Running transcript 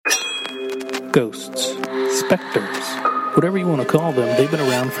Ghosts, specters, whatever you want to call them, they've been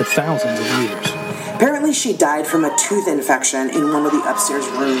around for thousands of years. Apparently she died from a tooth infection in one of the upstairs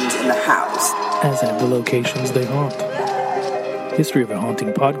rooms in the house. As have the locations they haunt. History of a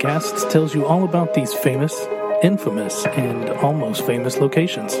Haunting Podcasts tells you all about these famous, infamous, and almost famous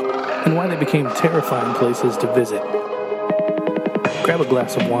locations, and why they became terrifying places to visit. Grab a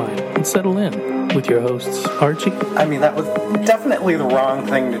glass of wine and settle in with your hosts, Archie. I mean, that was definitely the wrong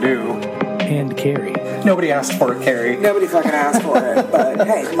thing to do. And Carrie. Nobody asked for it, Carrie. Nobody fucking asked for it, but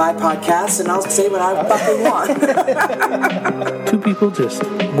hey, my podcast, and I'll say what I fucking want. Two people just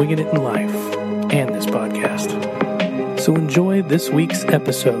winging it in life and this podcast. So enjoy this week's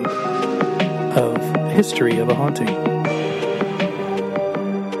episode of History of a Haunting.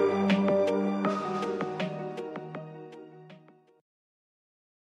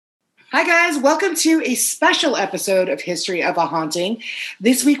 Hi guys, welcome to a special episode of History of a Haunting.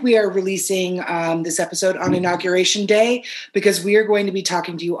 This week we are releasing this episode on Inauguration Day because we are going to be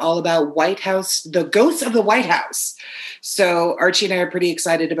talking to you all about White House, the ghosts of the White House. So Archie and I are pretty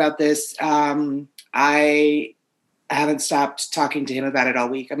excited about this. I haven't stopped talking to him about it all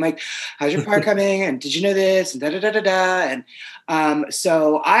week. I'm like, how's your part coming? And did you know this? And da-da-da-da-da. And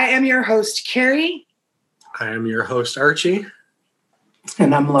so I am your host, Carrie. I am your host, Archie.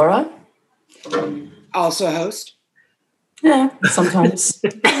 And I'm Laura. Also a host. Yeah, sometimes.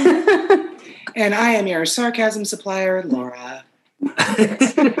 And I am your sarcasm supplier, Laura.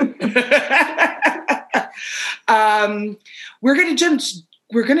 We're going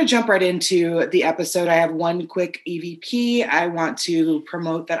to jump right into the episode. I have one quick EVP. I want to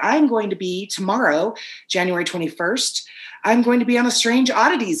promote that I'm going to be tomorrow, January 21st. I'm going to be on the Strange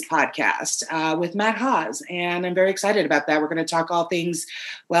Oddities podcast with Matt Haas, and I'm very excited about that. We're going to talk all things,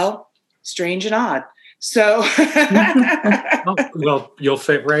 well, strange and odd. So, Oh, well, you'll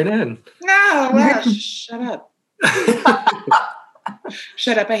fit right in. no, well, shut up.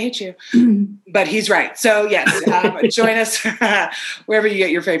 Shut up, I hate you. But he's right. So yes, join us wherever you get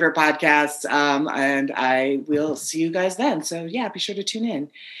your favorite podcasts. And I will see you guys then. So yeah, be sure to tune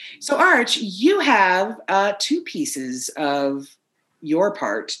in. So Arch, you have two pieces of your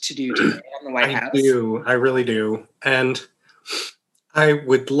part to do today on the White House. I do. I really do. And I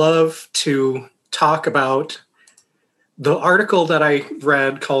would love to talk about the article that I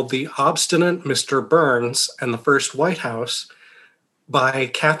read called The Obstinate Mr. Burns and the First White House by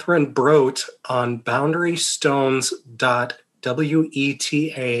Catherine Brote on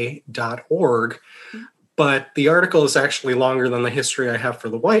boundarystones.weta.org. But the article is actually longer than the history I have for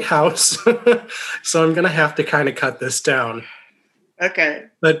the White House. So I'm going to have to kind of cut this down. Okay.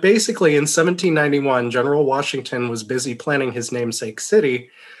 But basically, in 1791, General Washington was busy planning his namesake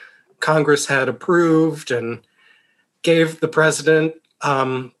city. Congress had approved and gave the president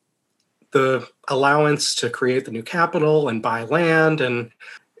the allowance to create the new capital and buy land. And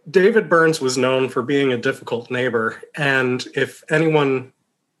David Burns was known for being a difficult neighbor. And if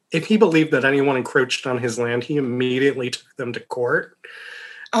he believed that anyone encroached on his land, he immediately took them to court.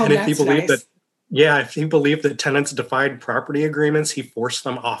 Oh, and if that's he believed nice. if he believed that tenants defied property agreements, he forced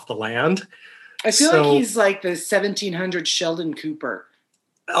them off the land. I feel like he's like the 1700 Sheldon Cooper.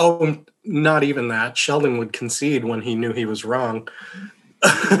 Oh, not even that. Sheldon would concede when he knew he was wrong.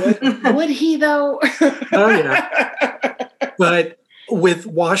 Would he though? Oh, yeah. But with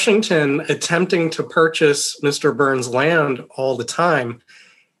Washington attempting to purchase Mr. Burns' land all the time,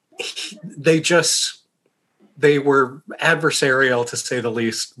 they were adversarial, to say the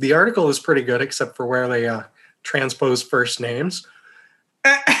least. The article is pretty good, except for where they transpose first names.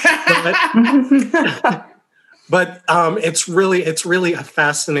 But it's really a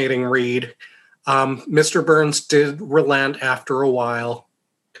fascinating read. Mr. Burns did relent after a while,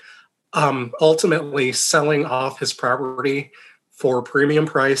 ultimately selling off his property for premium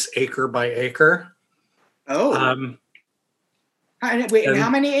price, acre by acre. Oh. Wait, and how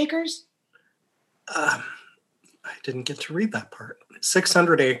many acres? I didn't get to read that part.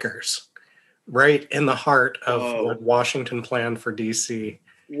 600 acres, right in the heart of what Washington planned for D.C.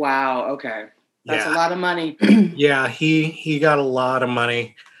 Wow, okay. That's a lot of money. Yeah, he got a lot of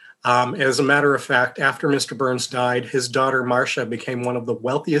money. As a matter of fact, after Mr. Burns died, his daughter Marcia became one of the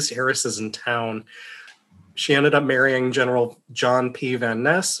wealthiest heiresses in town. She ended up marrying General John P. Van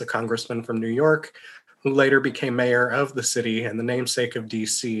Ness, a congressman from New York, who later became mayor of the city and the namesake of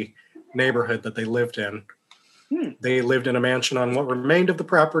D.C. neighborhood that they lived in. They lived in a mansion on what remained of the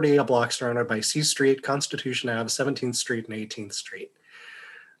property, a block surrounded by C Street, Constitution Ave, 17th Street, and 18th Street.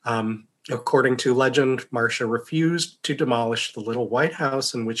 According to legend, Marcia refused to demolish the little white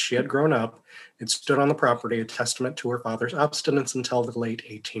house in which she had grown up. It stood on the property, a testament to her father's obstinance until the late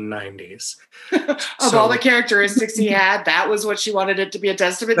 1890s. Of all the characteristics he had, that was what she wanted it to be a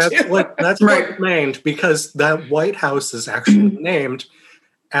testament That's to. what it named, because that White House is actually named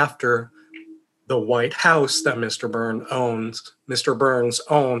after the White House that Mr. Burns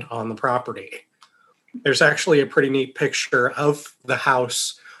owned on the property. There's actually a pretty neat picture of the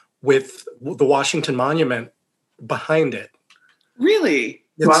house with the Washington Monument behind it. Really?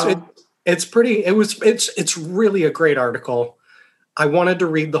 It's really a great article. I wanted to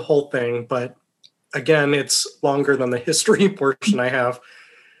read the whole thing, but again, it's longer than the history portion I have.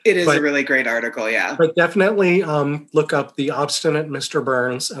 It is a really great article, yeah. But definitely look up The Obstinate Mr.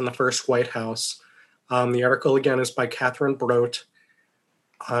 Burns and the First White House. The article, again, is by Catherine Brote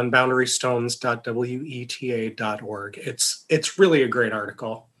on boundarystones.weta.org. It's really a great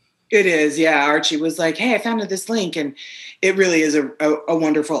article. It is, yeah. Archie was like, hey, I found this link, and it really is a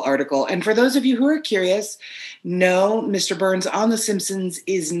wonderful article. And for those of you who are curious, no, Mr. Burns on The Simpsons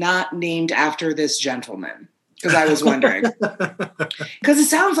is not named after this gentleman, because I was wondering. Because it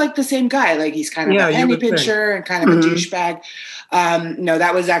sounds like the same guy. Like, he's kind of a penny pincher and kind of a douchebag. No,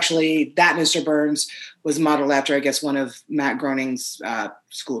 that was actually, that Mr. Burns was modeled after, I guess, one of Matt Groening's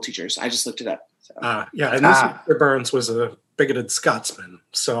school teachers. I just looked it up. So. And this Mr. Burns was a bigoted Scotsman,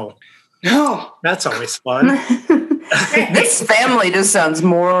 so that's always fun. This family just sounds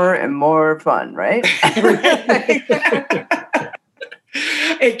more and more fun, right?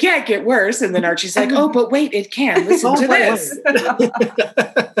 It can't get worse. And then Archie's like, oh, but wait, it can. Listen to this.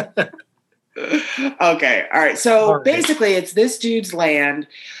 Okay. All right. So basically, it's this dude's land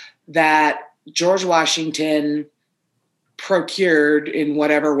that George Washington procured in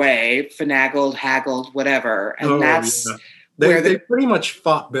whatever way, finagled, haggled, whatever. And they pretty much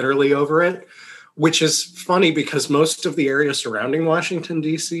fought bitterly over it, which is funny because most of the area surrounding Washington,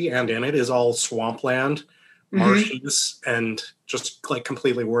 D.C. and in it is all swampland, marshes, and just like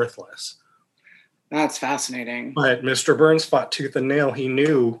completely worthless. That's fascinating. But Mr. Burns fought tooth and nail. He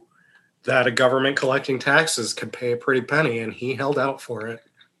knew that a government collecting taxes could pay a pretty penny, and he held out for it.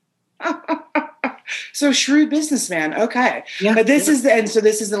 So shrewd businessman. Okay. Yeah, but this is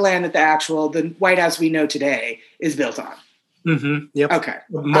the land that the White House we know today is built on. Mm-hmm. Yep. Okay.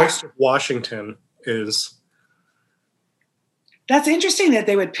 Most of Washington is. That's interesting that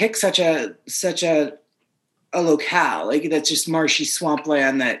they would pick such a locale, like that's just marshy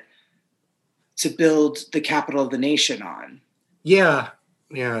swampland to build the capital of the nation on. Yeah.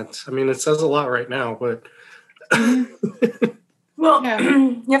 Yeah. It says a lot right now, but. Well,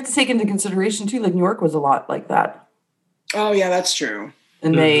 you have to take into consideration too, like New York was a lot like that. Oh yeah, that's true.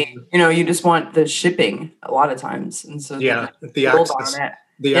 And they, you just want the shipping a lot of times. And so the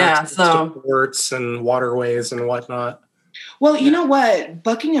access to ports and waterways and whatnot. Well, you know what?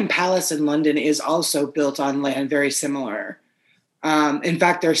 Buckingham Palace in London is also built on land very similar. In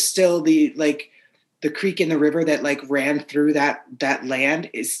fact, there's still the creek in the river that ran through that land.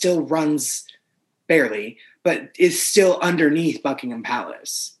 It still runs barely, but is still underneath Buckingham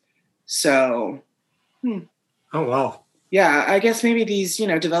Palace. So, Oh, wow. Yeah, I guess maybe these,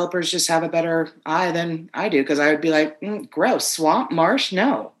 developers just have a better eye than I do, because I would be like, gross, swamp, marsh,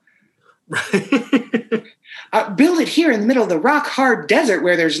 no. Build it here in the middle of the rock-hard desert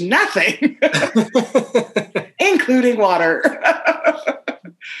where there's nothing, including water.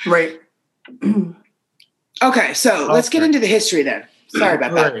 Right. Okay, so let's get into the history then. Sorry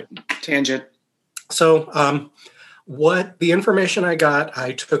about that tangent. So what the information I got,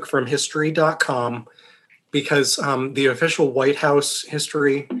 I took from history.com, because the official White House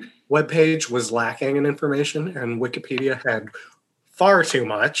history webpage was lacking in information, and Wikipedia had far too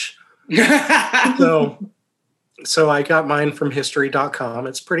much. So I got mine from history.com.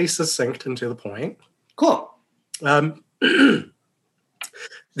 It's pretty succinct and to the point. Cool.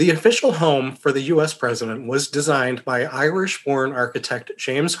 The official home for the U.S. president was designed by Irish-born architect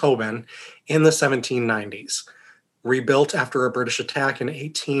James Hoban in the 1790s. Rebuilt after a British attack in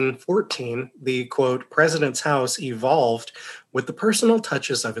 1814, the, quote, president's house evolved with the personal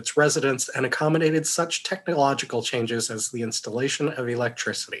touches of its residents and accommodated such technological changes as the installation of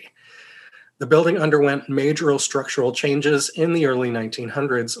electricity. The building underwent major structural changes in the early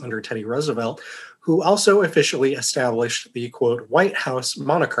 1900s under Teddy Roosevelt, who also officially established the, quote, White House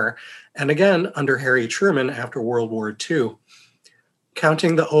moniker, and again under Harry Truman after World War II.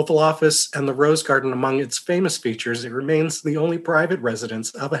 Counting the Oval Office and the Rose Garden among its famous features, it remains the only private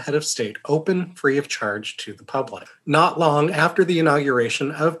residence of a head of state open, free of charge to the public. Not long after the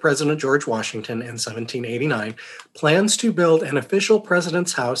inauguration of President George Washington in 1789, plans to build an official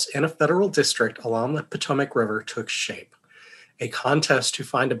president's house in a federal district along the Potomac River took shape. A contest to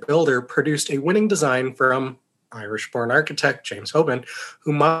find a builder produced a winning design from Irish-born architect James Hoban,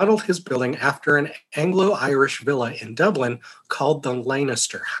 who modeled his building after an Anglo-Irish villa in Dublin called the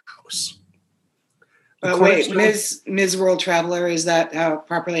Leinster House. Wait, Ms. World Traveler, is that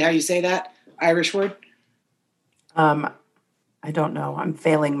properly how you say that? Irish word? I don't know. I'm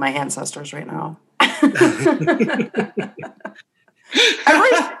failing my ancestors right now.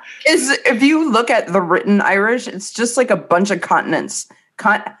 Irish is, if you look at the written Irish, it's just like a bunch of continents.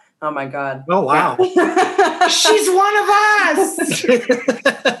 Oh my God. Oh, wow. She's one of us.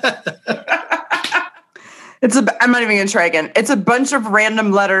 I'm not even going to try again. It's a bunch of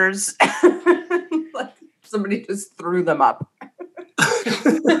random letters. Like somebody just threw them up.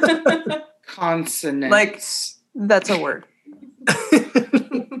 Consonants. Like, that's a word.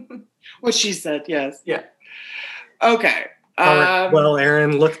 What she said, yes. Yeah. Okay. All right. Well,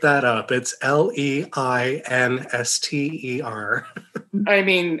 Erin, look that up. It's Leinster. I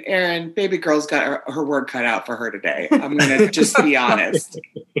mean, Erin, baby girl's got her work cut out for her today. I'm going to just be honest.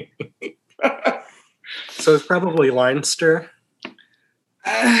 So it's probably Leinster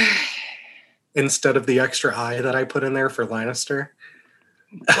instead of the extra I that I put in there for Lannister.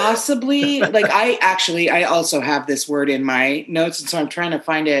 Possibly. Like, I also have this word in my notes, and so I'm trying to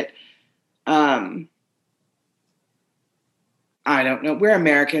find it. I don't know. We're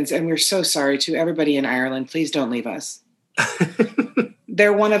Americans, and we're so sorry to everybody in Ireland. Please don't leave us.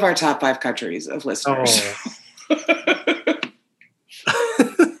 They're one of our top 5 countries of listeners. Oh.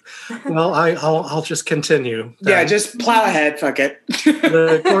 Well, I'll just continue. Yeah, just plow ahead. Fuck it.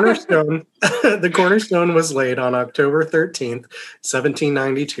 The cornerstone was laid on October 13th,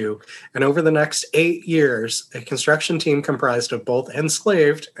 1792, and over the next 8 years, a construction team comprised of both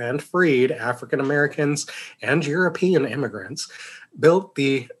enslaved and freed African Americans and European immigrants built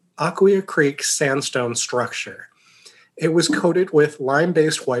the Aquia Creek sandstone structure. It was coated with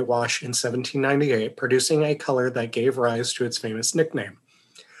lime-based whitewash in 1798, producing a color that gave rise to its famous nickname.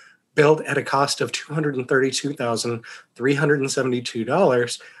 Built at a cost of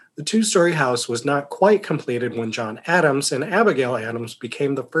 $232,372, the 2-story house was not quite completed when John Adams and Abigail Adams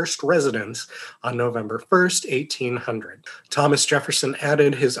became the first residents on November 1st, 1800. Thomas Jefferson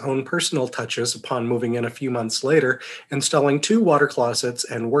added his own personal touches upon moving in a few months later, installing 2 water closets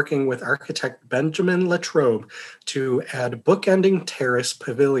and working with architect Benjamin Latrobe to add bookending terrace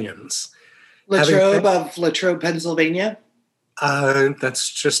pavilions. Latrobe of Latrobe, Pennsylvania? That's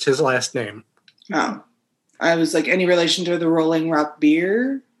just his last name. Oh. I was like, any relation to the Rolling Rock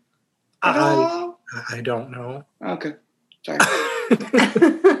beer? I don't know. Okay. Sorry.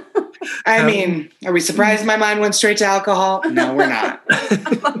 I mean, are we surprised my mind went straight to alcohol? No, we're not.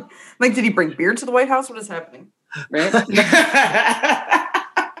 Like, did he bring beer to the White House? What is happening? Right?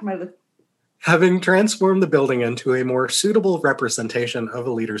 Having transformed the building into a more suitable representation of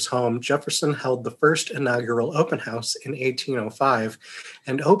a leader's home, Jefferson held the first inaugural open house in 1805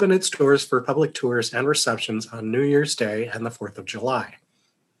 and opened its doors for public tours and receptions on New Year's Day and the 4th of July.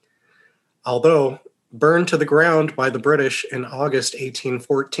 Although burned to the ground by the British in August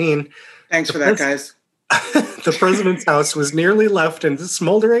 1814, thanks for that, guys. The president's house was nearly left in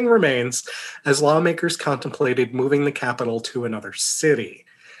smoldering remains as lawmakers contemplated moving the capital to another city.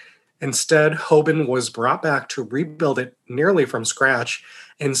 Instead, Hoban was brought back to rebuild it nearly from scratch,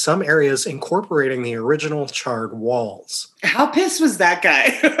 in some areas incorporating the original charred walls. How pissed was that guy?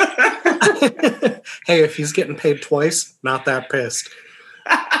 Hey, if he's getting paid twice, not that pissed.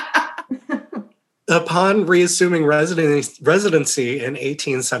 Upon reassuming residency in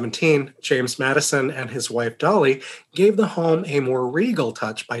 1817, James Madison and his wife Dolly gave the home a more regal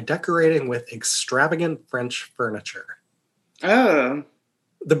touch by decorating with extravagant French furniture. Oh.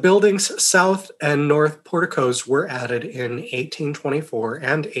 The building's south and north porticos were added in 1824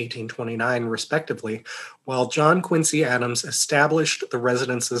 and 1829, respectively, while John Quincy Adams established the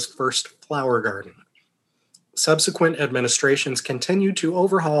residence's first flower garden. Subsequent administrations continued to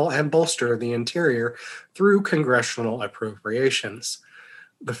overhaul and bolster the interior through congressional appropriations.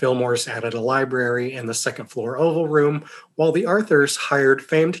 The Fillmores added a library in the second-floor Oval Room, while the Arthurs hired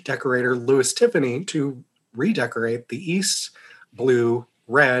famed decorator Louis Tiffany to redecorate the east, blue,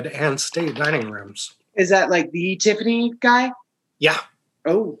 red, and state dining rooms. Is that like the Tiffany guy? Yeah.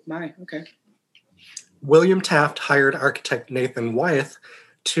 Oh, my. Okay. William Taft hired architect Nathan Wyeth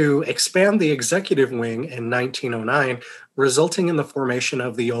to expand the executive wing in 1909, resulting in the formation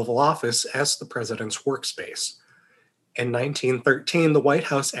of the Oval Office as the president's workspace. In 1913, the White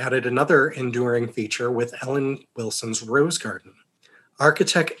House added another enduring feature with Ellen Wilson's Rose Garden.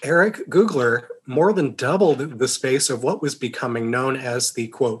 Architect Eric Googler more than doubled the space of what was becoming known as the,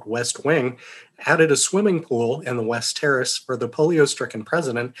 quote, West Wing, added a swimming pool in the West Terrace for the polio-stricken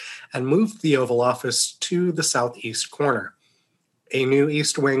president, and moved the Oval Office to the southeast corner. A new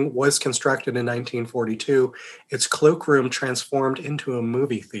East Wing was constructed in 1942, its cloakroom transformed into a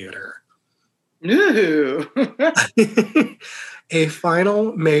movie theater. Ooh. A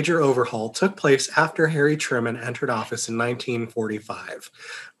final major overhaul took place after Harry Truman entered office in 1945,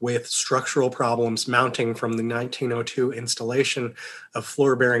 with structural problems mounting from the 1902 installation of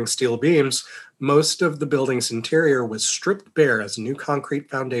floor-bearing steel beams. Most of the building's interior was stripped bare as new concrete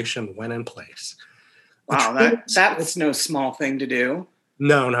foundation went in place. Wow, that's no small thing to do.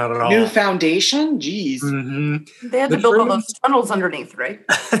 No, not at all. New foundation? Jeez. Mm-hmm. They had to build all those tunnels underneath, right?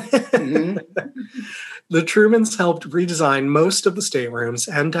 Mm-hmm. The Trumans helped redesign most of the staterooms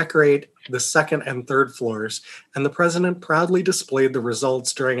and decorate the second and third floors, and the president proudly displayed the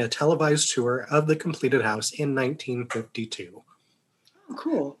results during a televised tour of the completed house in 1952. Oh,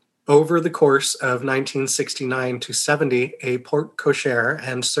 cool. Over the course of 1969 to 70, a porte cochere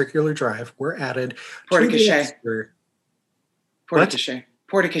and circular drive were added. Porte cochere.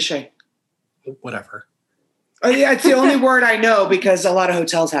 Whatever. Oh, yeah, it's the only word I know because a lot of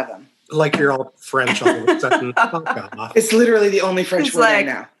hotels have them. Like you're all French all of a sudden. Fuck off. It's literally the only French It's word I like-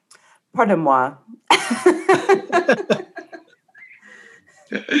 know. Pardon-moi.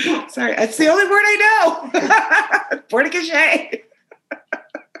 Sorry, that's the only word I know. Porte cochere.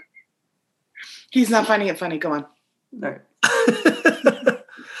 He's not finding it funny. Go on. All right.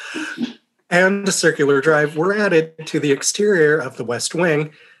 And a circular drive were added to the exterior of the West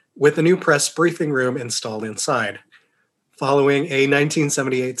Wing, with a new press briefing room installed inside. Following a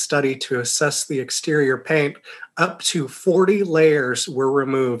 1978 study to assess the exterior paint, up to 40 layers were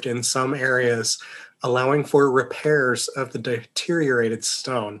removed in some areas, allowing for repairs of the deteriorated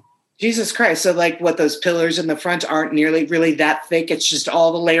stone. Jesus Christ. So like what those pillars in the front aren't nearly really that thick. It's just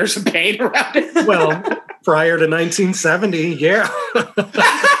all the layers of paint around it. Well, prior to 1970, yeah.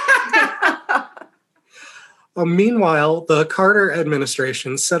 Meanwhile, the Carter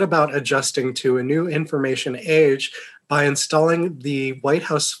administration set about adjusting to a new information age by installing the White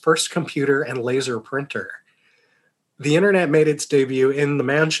House first computer and laser printer. The internet made its debut in the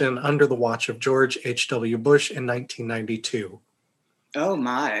mansion under the watch of George H.W. Bush in 1992. Oh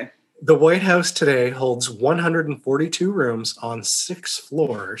my. The White House today holds 142 rooms on 6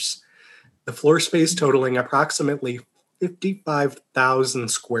 floors, the floor space totaling approximately 55,000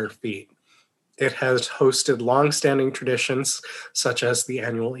 square feet. It has hosted long-standing traditions such as the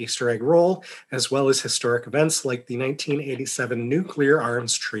annual Easter egg roll, as well as historic events like the 1987 nuclear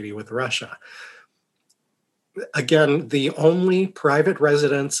arms treaty with Russia. Again, the only private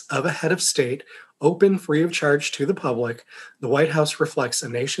residence of a head of state, open free of charge to the public, the White House reflects a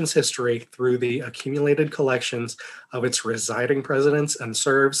nation's history through the accumulated collections of its residing presidents and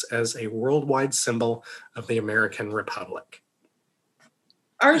serves as a worldwide symbol of the American Republic.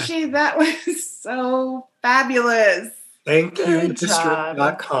 Archie, that was so fabulous. Thank you, Good job.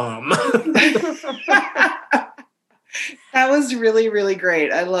 district.com. That was really, really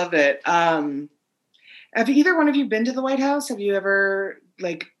great. I love it. Have either one of you been to the White House? Have you ever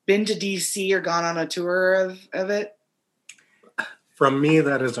been to DC or gone on a tour of it? From me,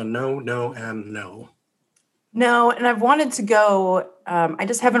 that is a no, no, and no. No, and I've wanted to go. I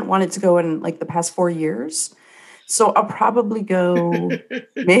just haven't wanted to go in the past 4 years. So I'll probably go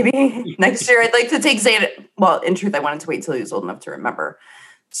maybe next year. I'd like to take Zane. Well, in truth, I wanted to wait till he was old enough to remember.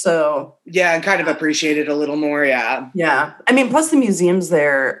 So Yeah, and kind of appreciate it a little more. Yeah. yeah, I mean, plus the museums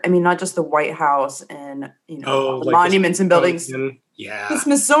there. I mean, not just the White House and all the monuments and buildings. Yeah. The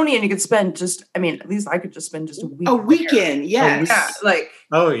Smithsonian, you could spend at least I could just spend just a week. A weekend, yes. Yeah,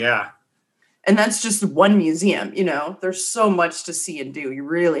 Oh, yeah. and that's just one museum. There's so much to see and do. You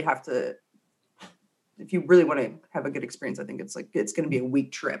really have to. If you really want to have a good experience, I think it's going to be a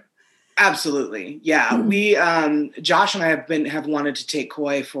week trip. Absolutely. Yeah. We, Josh and I have wanted to take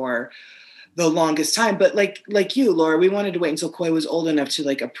Coy for the longest time, but like you, Laura, we wanted to wait until Coy was old enough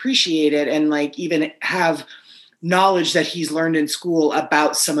to appreciate it and even have knowledge that he's learned in school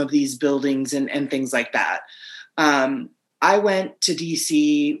about some of these buildings and things like that. I went to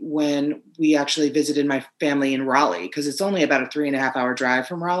DC when we actually visited my family in Raleigh because it's only about a 3.5 hour drive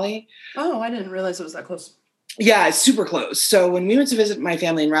from Raleigh. Oh, I didn't realize it was that close. Yeah, it's super close. So when we went to visit my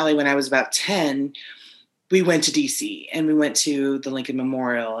family in Raleigh when I was about 10, we went to DC and we went to the Lincoln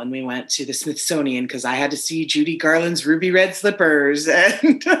Memorial and we went to the Smithsonian because I had to see Judy Garland's ruby red slippers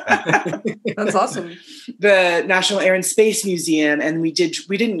and That's awesome. the National Air and Space Museum. And we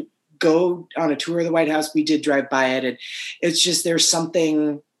didn't go on a tour of the White House. We did drive by it. And it's just, there's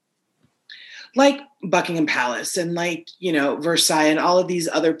something like Buckingham Palace and like, Versailles and all of these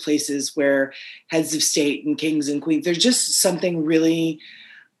other places where heads of state and kings and queens, there's just something really,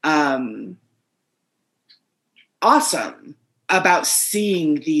 awesome about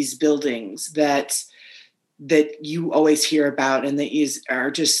seeing these buildings that you always hear about and that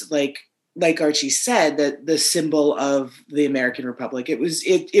are just like Archie said, that the symbol of the American Republic. It was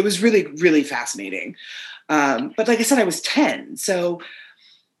really, really fascinating. But like I said, I was 10. So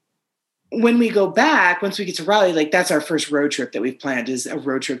when we go back, once we get to Raleigh, like that's our first road trip that we've planned, is a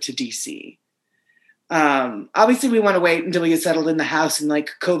road trip to DC. Obviously we want to wait until we get settled in the house and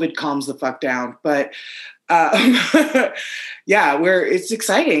like COVID calms the fuck down. But yeah, it's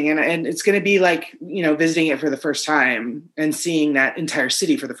exciting and it's going to be like, visiting it for the first time and seeing that entire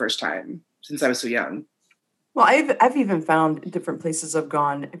city for the first time since I was so young. Well, I've even found different places I've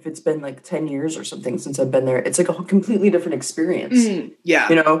gone, if it's been like 10 years or something since I've been there, it's like a completely different experience. Yeah.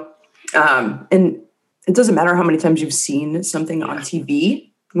 And it doesn't matter how many times you've seen something on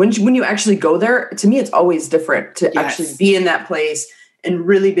TV. When you actually go there, to me, it's always different to actually be in that place and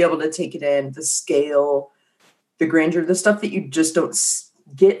really be able to take it in, the scale, the grandeur, the stuff that you just don't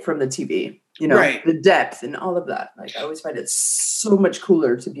get from the TV, right. The depth and all of that. Like I always find it so much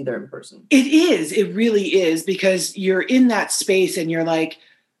cooler to be there in person. It is. It really is, because you're in that space and you're like,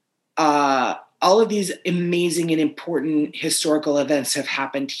 all of these amazing and important historical events have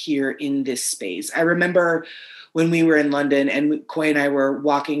happened here in this space. I remember when we were in London and Coy and I were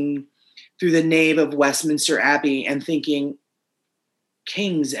walking through the nave of Westminster Abbey and thinking,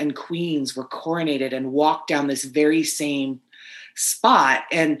 kings and queens were coronated and walked down this very same spot,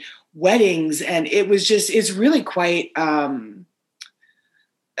 and weddings. And it's really quite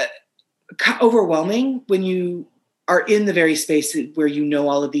overwhelming when you are in the very space where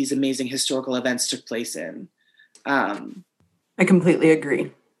all of these amazing historical events took place in. I completely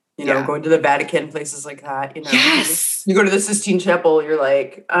agree. Going to the Vatican, places like that. Yes. You go to the Sistine Chapel, you're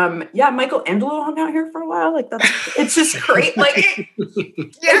like, Michelangelo hung out here for a while. Like it's just great. Like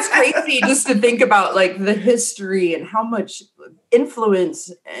it's crazy just to think about like the history and how much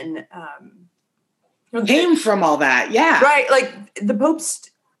influence and came from all that. Yeah. Right. Like the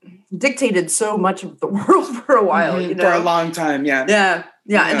popes dictated so much of the world for a while, for a long time. Yeah. Yeah.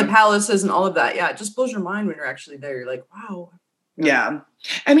 Yeah. And the palaces and all of that. Yeah. It just blows your mind when you're actually there. You're like, wow. Yeah.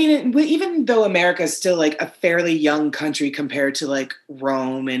 I mean, even though America is still like a fairly young country compared to like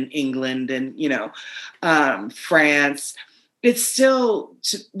Rome and England and, France, it's still,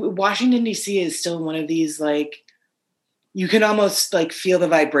 Washington, D.C. is still one of these, like, you can almost like feel the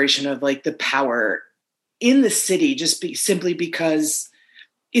vibration of like the power in the city simply because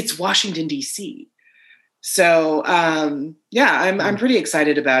it's Washington, D.C. So, I'm pretty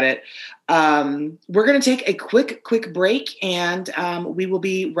excited about it. We're going to take a quick break, and we will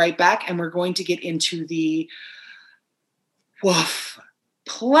be right back. And we're going to get into the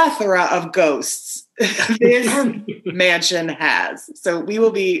plethora of ghosts this mansion has. So we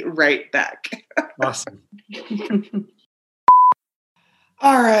will be right back. Awesome.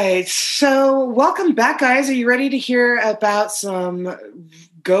 All right. So welcome back, guys. Are you ready to hear about some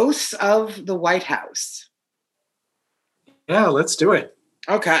ghosts of the White House? Yeah, let's do it.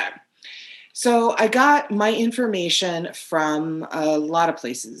 Okay. So I got my information from a lot of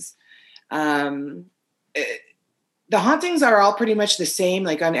places. The hauntings are all pretty much the same,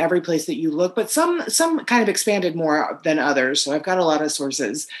 like on every place that you look, but some kind of expanded more than others. So I've got a lot of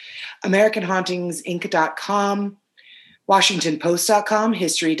sources. AmericanHauntingsInc.com, WashingtonPost.com,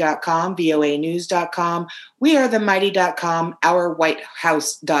 History.com, VOANews.com, WeAreTheMighty.com,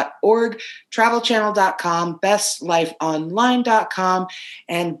 OurWhiteHouse.org, TravelChannel.com, BestLifeOnline.com,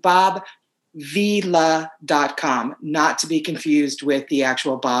 and BobVilla.com, not to be confused with the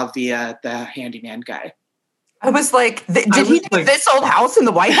actual Bob Villa, the handyman guy. I was like, did he have this old house in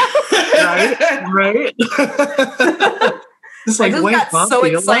the White House? Right. It's like, I just got Bob so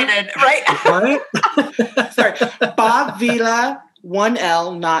Villa? excited, right? What? Sorry, Bob Villa,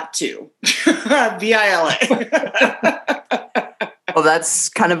 1L, not 2. VILA. Well, that's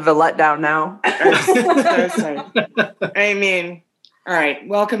kind of a letdown now. I mean, all right,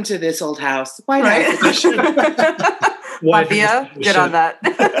 welcome to this old house. White House. Mafia, get on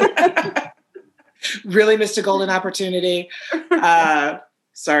that. Really missed a golden opportunity.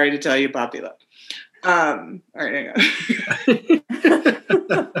 Sorry to tell you, Bob Villa. All right, hang on.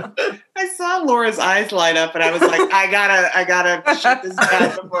 I saw saw Laura's eyes light up, and I was like, I gotta shut this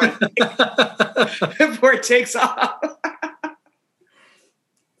down before it takes off.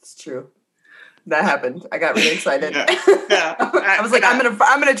 It's true. That happened. I got really excited. Yeah. I was like, I'm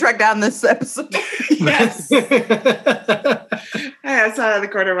gonna track down this episode. Yes. I saw out of the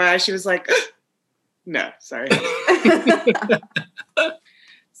corner of my eye. She was like, no, sorry.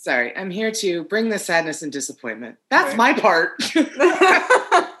 Sorry, I'm here to bring the sadness and disappointment. That's my part.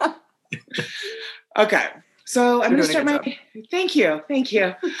 Okay, so I'm going to start my. Thank you.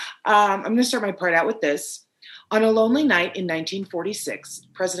 I'm going to start my part out with this. On a lonely night in 1946,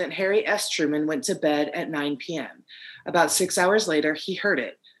 President Harry S. Truman went to bed at 9 p.m. About 6 hours later, he heard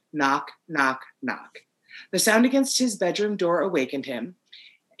it. Knock, knock, knock. The sound against his bedroom door awakened him.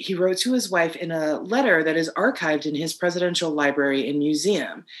 He wrote to his wife in a letter that is archived in his presidential library and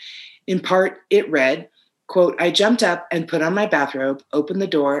museum. In part, it read, quote, I jumped up and put on my bathrobe, opened the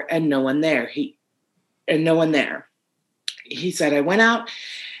door, and no one there. He said, I went out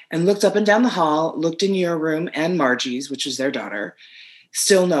and looked up and down the hall, looked in your room and Margie's, which was their daughter.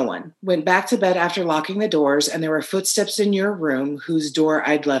 Still no one. Went back to bed after locking the doors, and there were footsteps in your room whose door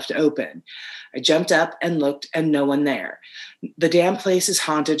I'd left open. I jumped up and looked, and no one there. The damn place is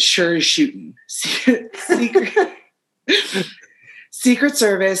haunted, sure as shooting. Secret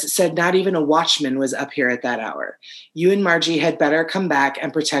Service said not even a watchman was up here at that hour. You and Margie had better come back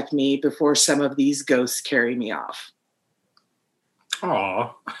and protect me before some of these ghosts carry me off.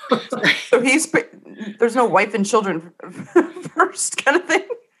 Aw. So there's no wife and children first kind of thing.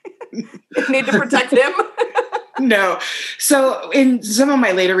 They need to protect him. No. So in some of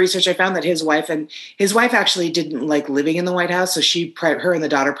my later research, I found that his wife actually didn't like living in the White House. So her and the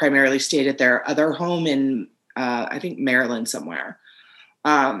daughter primarily stayed at their other home in, I think, Maryland somewhere.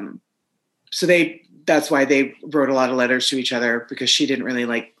 So that's why they wrote a lot of letters to each other, because she didn't really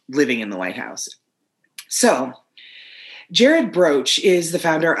like living in the White House. So Jared Broach is the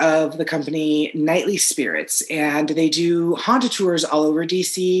founder of the company Nightly Spirits, and they do haunted tours all over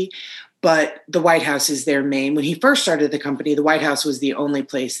DC, but the White House is their main. When he first started the company, the White House was the only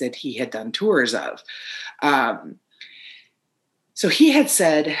place that he had done tours of. So he had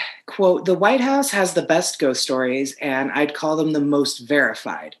said, quote, the White House has the best ghost stories, and I'd call them the most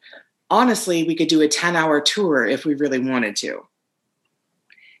verified. Honestly, we could do a 10-hour tour if we really wanted to.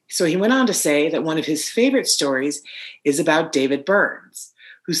 So he went on to say that one of his favorite stories is about David Burns,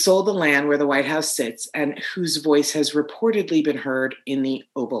 who sold the land where the White House sits and whose voice has reportedly been heard in the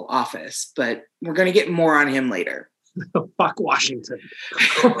Oval Office. But we're going to get more on him later. Fuck Washington.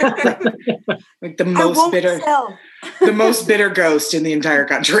 Like the most bitter ghost in the entire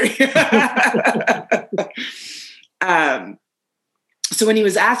country. So when he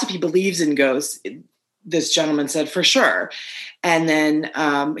was asked if he believes in ghosts, this gentleman said, for sure. And then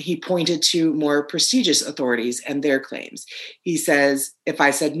he pointed to more prestigious authorities and their claims. He says, if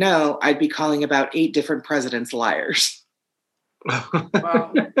I said no, I'd be calling about 8 different presidents liars.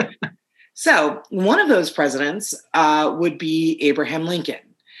 Wow. So one of those presidents would be Abraham Lincoln.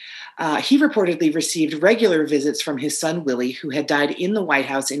 He reportedly received regular visits from his son, Willie, who had died in the White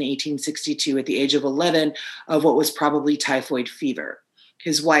House in 1862 at the age of 11 of what was probably typhoid fever.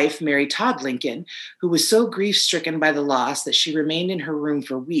 His wife, Mary Todd Lincoln, who was so grief-stricken by the loss that she remained in her room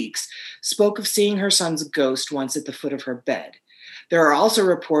for weeks, spoke of seeing her son's ghost once at the foot of her bed. There are also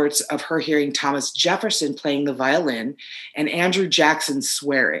reports of her hearing Thomas Jefferson playing the violin and Andrew Jackson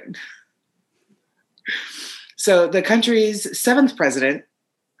swearing. So the country's 7th president,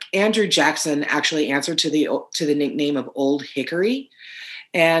 Andrew Jackson, actually answered to the nickname of Old Hickory.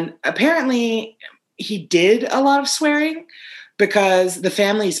 And apparently he did a lot of swearing, because the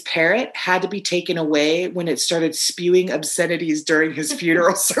family's parrot had to be taken away when it started spewing obscenities during his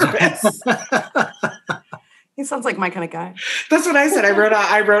funeral service. He sounds like my kind of guy. That's what I said.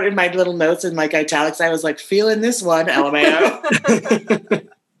 I wrote in my little notes in like italics. I was like, feeling this one, LMAO.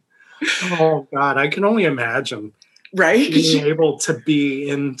 Oh God, I can only imagine. Right? Being able to be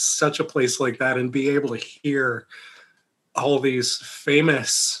in such a place like that and be able to hear all these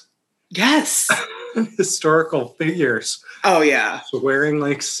famous Yes. historical figures. Oh yeah. Swearing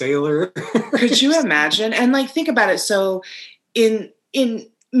like sailor. Could you imagine? And like, think about it. So in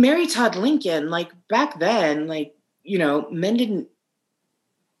Mary Todd Lincoln, like back then, like, you know, men didn't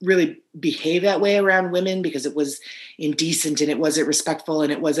really behave that way around women because it was indecent and it wasn't respectful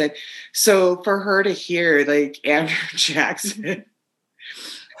and it wasn't. So for her to hear like Andrew Jackson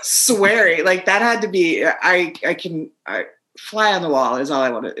swearing, like that had to be, I fly on the wall is all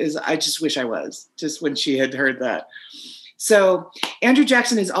I wanted. I just wish I was just when she had heard that. So Andrew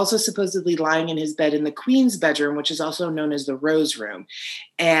Jackson is also supposedly lying in his bed in the Queen's bedroom, which is also known as the Rose Room.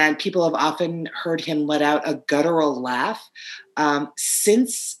 And people have often heard him let out a guttural laugh.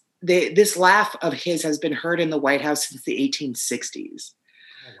 This laugh of his has been heard in the White House since the 1860s.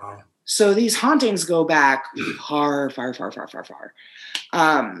 Oh, wow. So these hauntings go back far.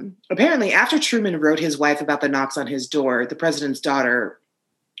 Apparently, after Truman wrote his wife about the knocks on his door, the president's daughter,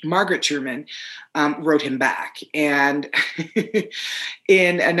 Margaret Truman, wrote him back. And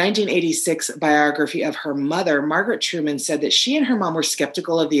in a 1986 biography of her mother, Margaret Truman said that she and her mom were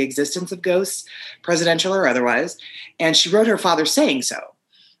skeptical of the existence of ghosts, presidential or otherwise, and she wrote her father saying so.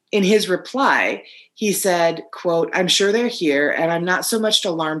 In his reply, he said, quote, "I'm sure they're here, and I'm not so much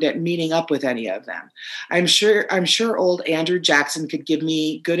alarmed at meeting up with any of them. I'm sure old Andrew Jackson could give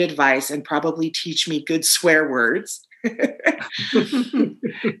me good advice and probably teach me good swear words.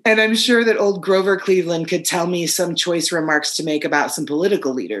 And I'm sure that old Grover Cleveland could tell me some choice remarks to make about some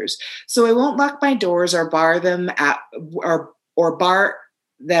political leaders. So I won't lock my doors or bar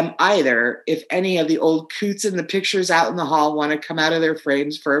them either if any of the old coots in the pictures out in the hall want to come out of their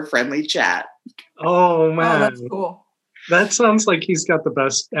frames for a friendly chat." Oh, man. Oh, that's cool. That sounds like he's got the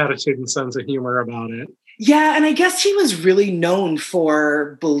best attitude and sense of humor about it. Yeah, and I guess he was really known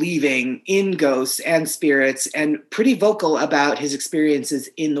for believing in ghosts and spirits and pretty vocal about his experiences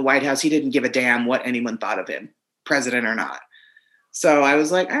in the White House. He didn't give a damn what anyone thought of him, president or not. So I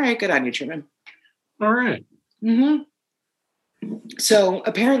was like, all right, good on you, Truman. All right. Mm-hmm. So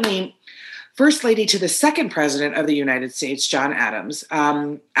apparently, First Lady to the second president of the United States, John Adams,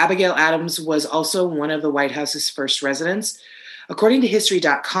 Abigail Adams was also one of the White House's first residents. According to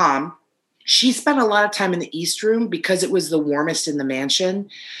History.com, she spent a lot of time in the East Room because it was the warmest in the mansion.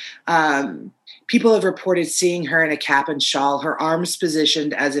 People have reported seeing her in a cap and shawl, her arms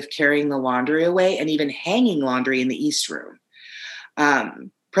positioned as if carrying the laundry away, and even hanging laundry in the East Room.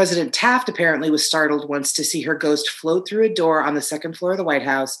 President Taft apparently was startled once to see her ghost float through a door on the second floor of the White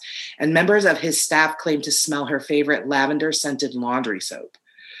House, and members of his staff claimed to smell her favorite lavender-scented laundry soap.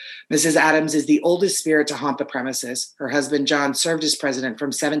 Mrs. Adams is the oldest spirit to haunt the premises. Her husband, John, served as president from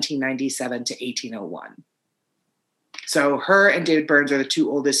 1797 to 1801. So her and David Burns are the two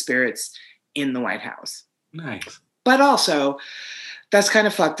oldest spirits in the White House. Nice. But also, that's kind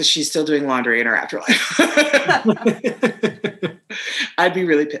of fucked that she's still doing laundry in her afterlife. I'd be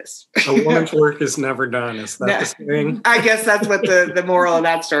really pissed. A woman's work is never done. Is that the saying? I guess that's what the moral of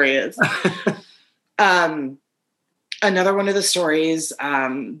that story is. Another one of the stories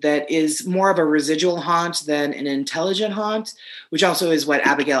that is more of a residual haunt than an intelligent haunt, which also is what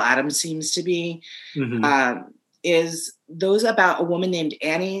Abigail Adams seems to be, is those about a woman named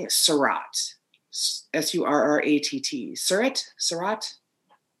Annie Surratt. Surratt? Surratt?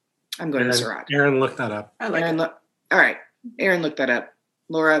 I'm going to Surratt. Aaron, look that up. I like it. All right. Aaron looked that up.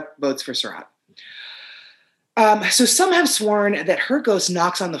 Laura votes for Surratt. So some have sworn that her ghost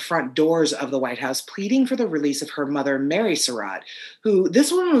knocks on the front doors of the White House, pleading for the release of her mother, Mary Surratt, who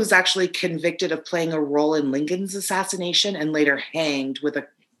this woman was actually convicted of playing a role in Lincoln's assassination and later hanged with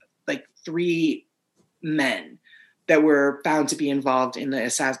 3 men that were found to be involved in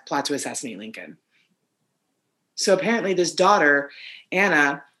the plot to assassinate Lincoln. So apparently this daughter,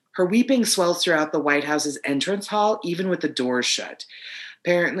 Anna, her weeping swells throughout the White House's entrance hall, even with the doors shut.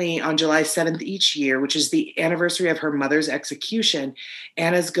 Apparently, on July 7th each year, which is the anniversary of her mother's execution,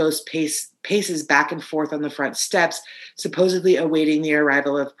 Anna's ghost paces back and forth on the front steps, supposedly awaiting the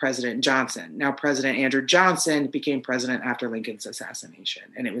arrival of President Johnson. Now, President Andrew Johnson became president after Lincoln's assassination,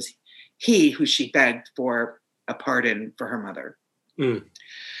 and it was he who she begged for a pardon for her mother.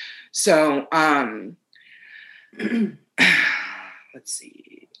 So, let's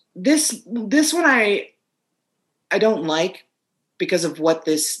see. This one I don't like, because of what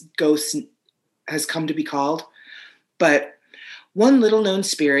this ghost has come to be called. But one little known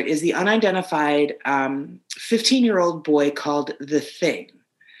spirit is the unidentified 15-year-old boy called the Thing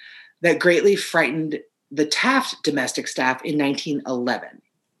that greatly frightened the Taft domestic staff in 1911.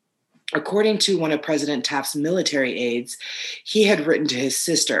 According to one of President Taft's military aides, he had written to his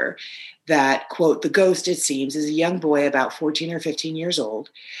sister that, quote, "The ghost, it seems, is a young boy about 14 or 15 years old.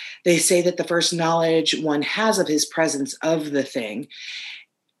 They say that the first knowledge one has of his presence of the Thing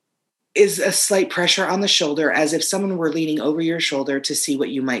is a slight pressure on the shoulder, as if someone were leaning over your shoulder to see what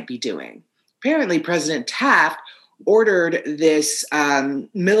you might be doing." Apparently, President Taft ordered this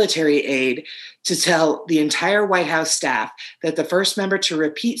military aide to tell the entire White House staff that the first member to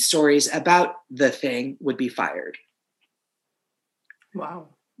repeat stories about the Thing would be fired. Wow.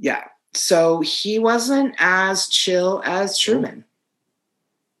 Yeah. So he wasn't as chill as Truman.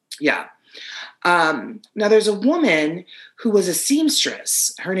 Yeah. Now, there's a woman who was a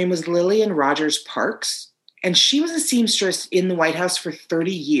seamstress. Her name was Lillian Rogers Parks, and she was a seamstress in the White House for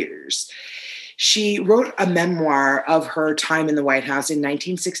 30 years. She wrote a memoir of her time in the White House in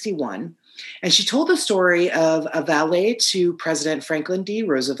 1961, and she told the story of a valet to President Franklin D.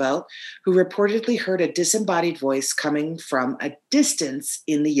 Roosevelt, who reportedly heard a disembodied voice coming from a distance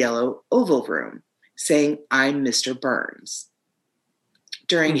in the Yellow Oval Room, saying, "I'm Mr. Burns."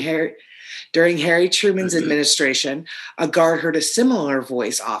 During Harry Truman's administration, a guard heard a similar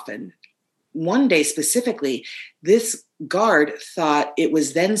voice often. One day specifically, this guard thought it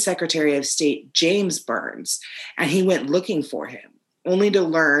was then Secretary of State James Burns, and he went looking for him, only to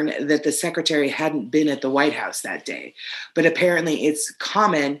learn that the secretary hadn't been at the White House that day. But apparently it's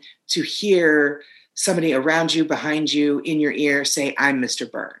common to hear somebody around you, behind you, in your ear say, "I'm Mr.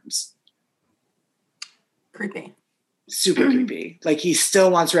 Burns." Creepy. Super creepy. Like he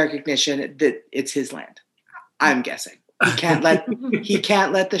still wants recognition that it's his land. I'm guessing. He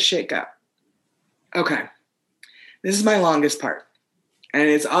can't let the shit go. Okay. This is my longest part. And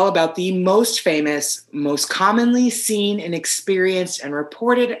it's all about the most famous, most commonly seen and experienced and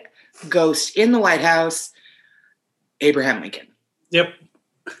reported ghost in the White House, Abraham Lincoln. Yep.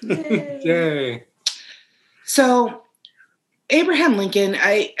 Yay. Yay. So Abraham Lincoln,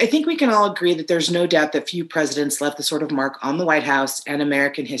 I think we can all agree that there's no doubt that few presidents left the sort of mark on the White House and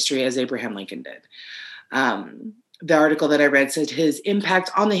American history as Abraham Lincoln did. The article that I read said his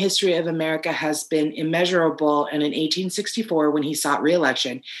impact on the history of America has been immeasurable, and in 1864, when he sought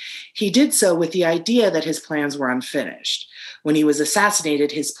re-election, he did so with the idea that his plans were unfinished. When he was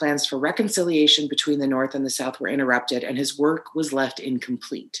assassinated, his plans for reconciliation between the North and the South were interrupted, and his work was left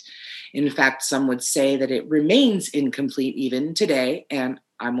incomplete. In fact, some would say that it remains incomplete even today, and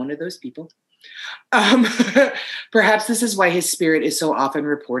I'm one of those people. Perhaps this is why his spirit is so often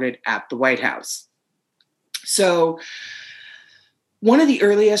reported at the White House. So, one of the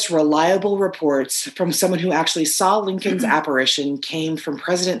earliest reliable reports from someone who actually saw Lincoln's apparition came from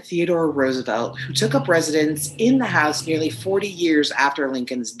President Theodore Roosevelt, who took up residence in the House nearly 40 years after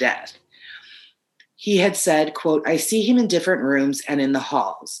Lincoln's death. He had said, quote, "I see him in different rooms and in the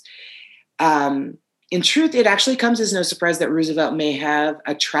halls." In truth, it actually comes as no surprise that Roosevelt may have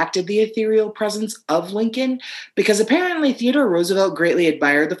attracted the ethereal presence of Lincoln, because apparently Theodore Roosevelt greatly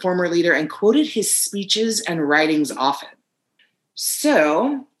admired the former leader and quoted his speeches and writings often.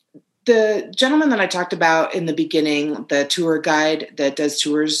 So the gentleman that I talked about in the beginning, the tour guide that does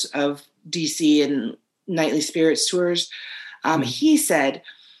tours of DC and nightly spirits tours, he said,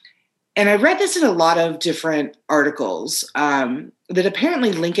 and I read this in a lot of different articles, that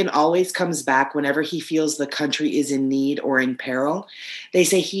apparently Lincoln always comes back whenever he feels the country is in need or in peril. They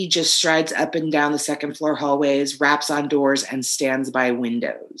say he just strides up and down the second floor hallways, raps on doors, and stands by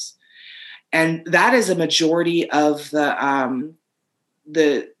windows. And that is a majority of the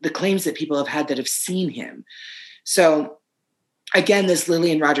claims that people have had that have seen him. So again, this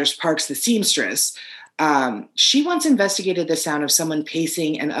Lillian Rogers Parks, the seamstress, she once investigated the sound of someone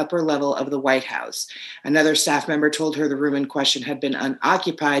pacing an upper level of the White House. Another staff member told her the room in question had been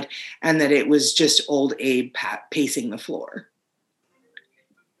unoccupied and that it was just old Abe pacing the floor.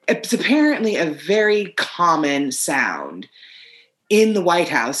 It's apparently a very common sound in the White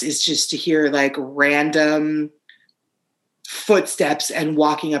House is just to hear like random footsteps and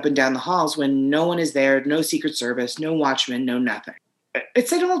walking up and down the halls when no one is there, no Secret Service, no watchman, no nothing.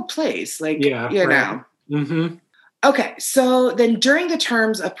 It's an old place, like, you know. Mm-hmm. Okay, so then during the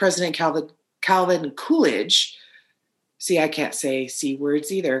terms of President Calvin Coolidge, see, I can't say C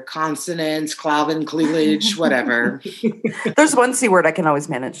words either. Consonants, Calvin Coolidge, whatever. There's one C word I can always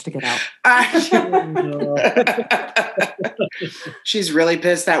manage to get out. She's really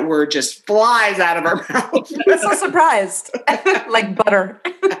pissed. That word just flies out of her mouth. I'm so surprised. Like butter.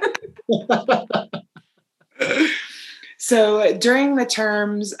 So during the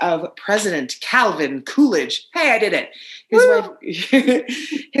terms of President Calvin Coolidge, hey, I did it.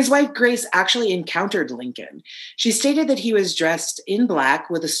 His wife Grace actually encountered Lincoln. She stated that he was dressed in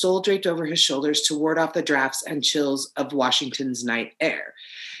black with a stole draped over his shoulders to ward off the drafts and chills of Washington's night air.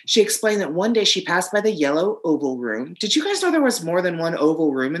 She explained that one day she passed by the Yellow Oval Room. Did you guys know there was more than one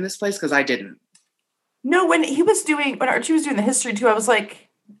Oval Room in this place? Because I didn't. No, when Archie was doing the history too, I was like,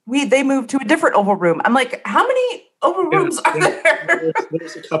 they moved to a different Oval Room. I'm like, how many Oval Rooms are there?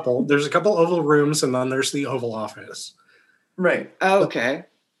 There's a couple. There's a couple Oval Rooms, and then there's the Oval Office. Right. Oh, okay.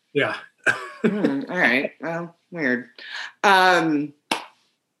 Yeah. All right. Well, weird.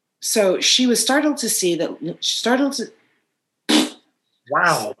 So she was startled to see that.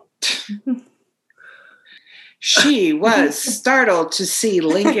 Wow. She was startled to see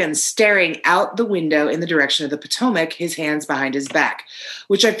Lincoln staring out the window in the direction of the Potomac, his hands behind his back,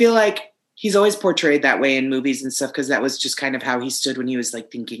 which I feel like he's always portrayed that way in movies and stuff, because that was just kind of how he stood when he was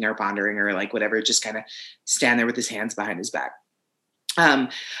like thinking or pondering or like whatever, just kind of stand there with his hands behind his back.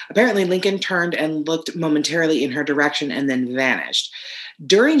 Apparently, Lincoln turned and looked momentarily in her direction and then vanished.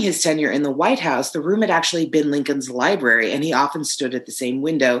 During his tenure in the White House, the room had actually been Lincoln's library, and he often stood at the same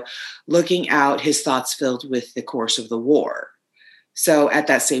window, looking out, his thoughts filled with the course of the war. So at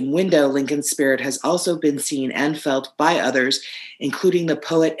that same window, Lincoln's spirit has also been seen and felt by others, including the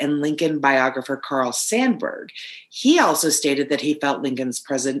poet and Lincoln biographer Carl Sandburg. He also stated that he felt Lincoln's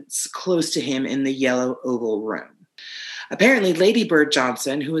presence close to him in the Yellow Oval Room. Apparently, Lady Bird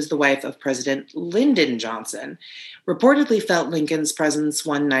Johnson, who was the wife of President Lyndon Johnson, reportedly felt Lincoln's presence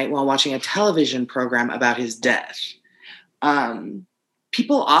one night while watching a television program about his death.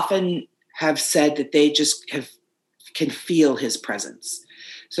 People often have said that they just can feel his presence.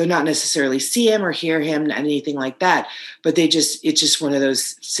 So not necessarily see him or hear him, anything like that, but it's just one of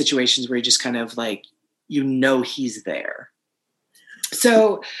those situations where you just kind of like, he's there.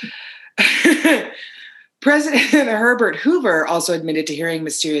 So President Herbert Hoover also admitted to hearing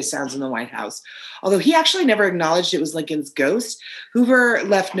mysterious sounds in the White House. Although he actually never acknowledged it was Lincoln's ghost, Hoover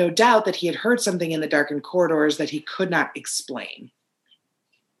left no doubt that he had heard something in the darkened corridors that he could not explain.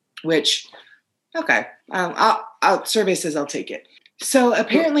 Which, okay, survey says I'll take it. So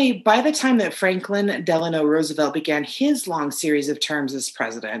apparently, by the time that Franklin Delano Roosevelt began his long series of terms as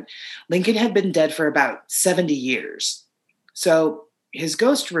president, Lincoln had been dead for about 70 years. So his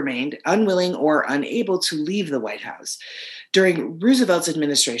ghost remained unwilling or unable to leave the White House. During Roosevelt's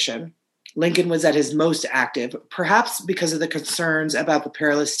administration, Lincoln was at his most active, perhaps because of the concerns about the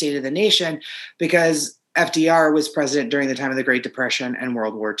perilous state of the nation, because FDR was president during the time of the Great Depression and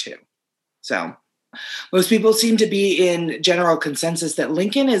World War II. So most people seem to be in general consensus that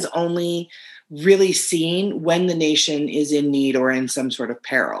Lincoln is only really seen when the nation is in need or in some sort of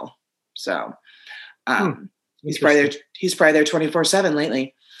peril. So he's probably there 24/7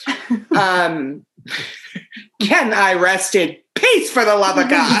 lately. Can I rest in peace for the love of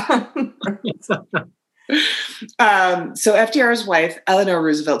God? So FDR's wife, Eleanor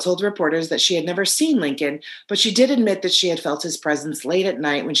Roosevelt, told reporters that she had never seen Lincoln, but she did admit that she had felt his presence late at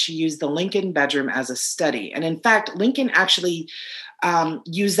night when she used the Lincoln bedroom as a study. And in fact, Lincoln actually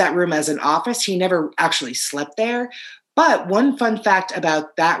used that room as an office. He never actually slept there. But one fun fact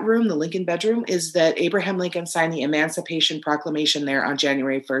about that room, the Lincoln bedroom, is that Abraham Lincoln signed the Emancipation Proclamation there on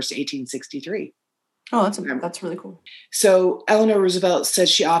January 1st, 1863. Oh, that's really cool. So Eleanor Roosevelt says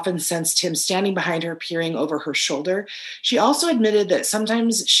she often sensed him standing behind her, peering over her shoulder. She also admitted that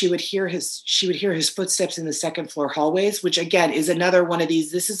sometimes she would hear his footsteps in the second floor hallways, which again is another one of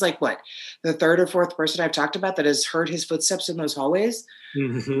these. This is like the third or fourth person I've talked about that has heard his footsteps in those hallways.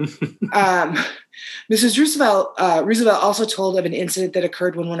 Mm-hmm. Mrs. Roosevelt also told of an incident that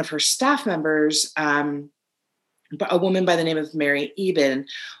occurred when one of her staff members, a woman by the name of Mary Eben,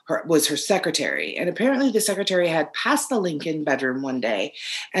 was her secretary. And apparently the secretary had passed the Lincoln bedroom one day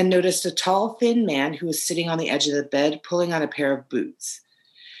and noticed a tall, thin man who was sitting on the edge of the bed, pulling on a pair of boots.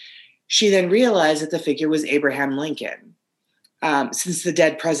 She then realized that the figure was Abraham Lincoln. Since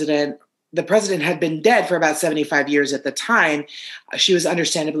the president had been dead for about 75 years at the time, she was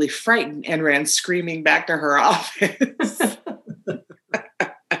understandably frightened and ran screaming back to her office.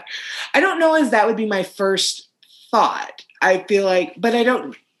 I don't know if that would be my first thought. I feel like, but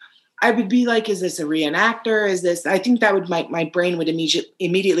I would be like, is this a reenactor? I think that would, my brain would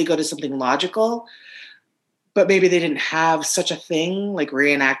immediately go to something logical, but maybe they didn't have such a thing like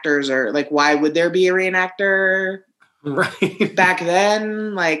reenactors, or like, why would there be a reenactor right back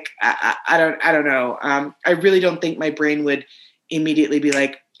then? Like, I don't know. I really don't think my brain would immediately be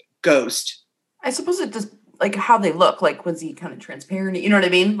like ghost. I suppose it just, like how they look, like was he kind of transparent? You know what I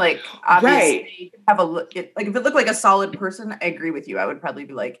mean? Like obviously have a look. Like if it looked like a solid person, I agree with you. I would probably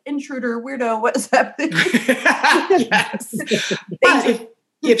be like intruder, weirdo. What is happening? Yes. But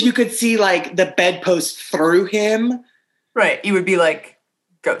if you could see like the bedpost through him, right? You would be like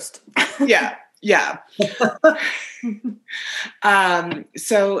ghost. Yeah.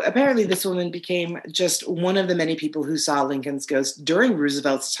 So apparently this woman became just one of the many people who saw Lincoln's ghost during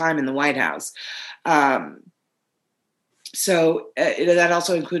Roosevelt's time in the White House. So that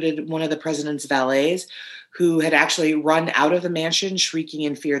also included one of the president's valets who had actually run out of the mansion shrieking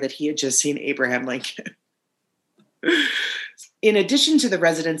in fear that he had just seen Abraham Lincoln. In addition to the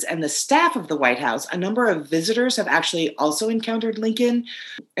residents and the staff of the White House, a number of visitors have actually also encountered Lincoln.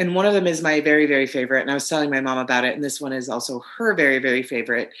 And one of them is my very, very favorite. And I was telling my mom about it. And this one is also her very, very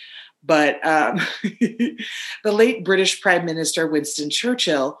favorite. But the late British Prime Minister Winston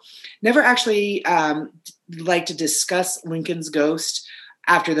Churchill never actually liked to discuss Lincoln's ghost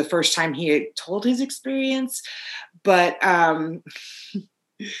after the first time he had told his experience. But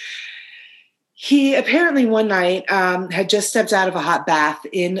he apparently one night had just stepped out of a hot bath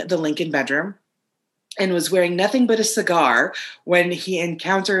in the Lincoln bedroom and was wearing nothing but a cigar when he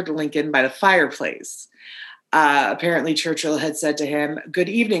encountered Lincoln by the fireplace. Apparently, Churchill had said to him, "Good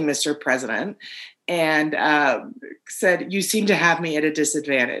evening, Mr. President," and said, "You seem to have me at a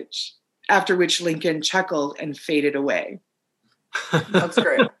disadvantage," after which Lincoln chuckled and faded away. That's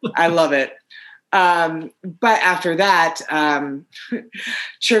great. I love it. But after that,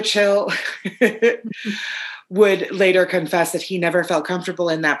 Churchill would later confess that he never felt comfortable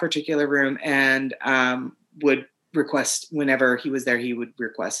in that particular room and would request, whenever he was there, he would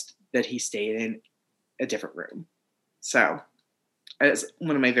request that he stayed in a different room. So it's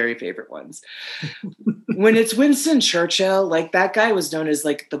one of my very favorite ones. When it's Winston Churchill, like that guy was known as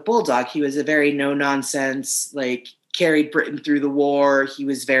like the bulldog. He was a very no nonsense, like carried Britain through the war. He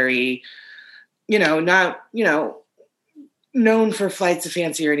was very, not, known for flights of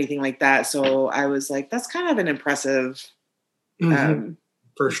fancy or anything like that. So I was like, that's kind of an impressive.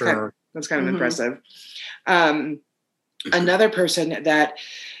 For sure. That's kind of impressive. Another person that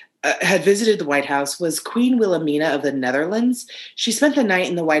had visited the White House was Queen Wilhelmina of the Netherlands. She spent the night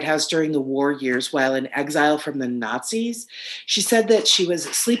in the White House during the war years while in exile from the Nazis. She said that she was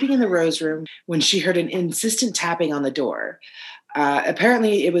sleeping in the Rose Room when she heard an insistent tapping on the door.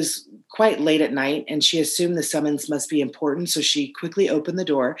 Apparently, it was quite late at night, and she assumed the summons must be important, so she quickly opened the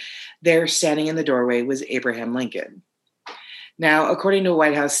door. There, standing in the doorway, was Abraham Lincoln. Now, according to a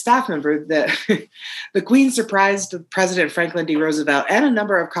White House staff member, the Queen surprised President Franklin D. Roosevelt and a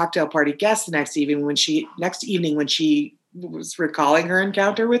number of cocktail party guests the next evening when she was recalling her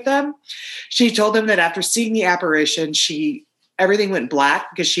encounter with them. She told them that after seeing the apparition, everything went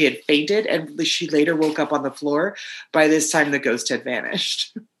black because she had fainted, and she later woke up on the floor. By this time, the ghost had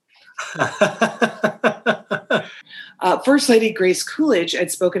vanished. First Lady Grace Coolidge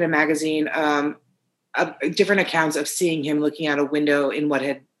had spoken in a magazine different accounts of seeing him looking out a window in what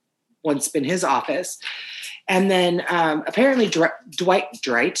had once been his office. And then apparently Dwight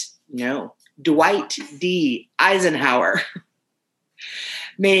D. Eisenhower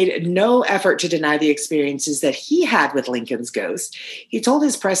made no effort to deny the experiences that he had with Lincoln's ghost. He told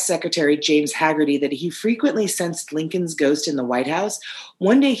his press secretary, James Haggerty, that he frequently sensed Lincoln's ghost in the White House.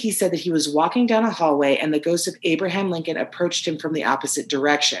 One day he said that he was walking down a hallway and the ghost of Abraham Lincoln approached him from the opposite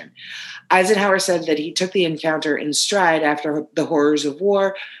direction. Eisenhower said that he took the encounter in stride after the horrors of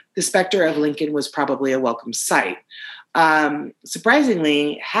war. The specter of Lincoln was probably a welcome sight.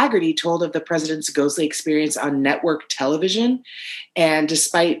 Surprisingly, Haggerty told of the president's ghostly experience on network television, and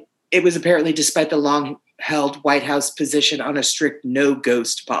despite the long-held White House position on a strict no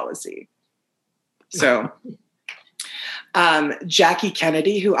ghost policy. So, Jackie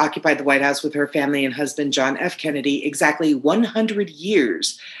Kennedy, who occupied the White House with her family and husband John F. Kennedy exactly 100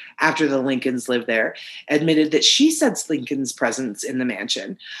 years after the Lincolns lived there, admitted that she sensed Lincoln's presence in the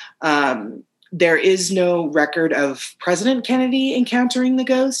mansion. There is no record of President Kennedy encountering the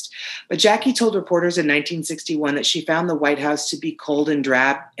ghost, but Jackie told reporters in 1961 that she found the White House to be cold and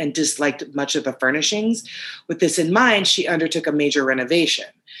drab and disliked much of the furnishings. With this in mind, she undertook a major renovation.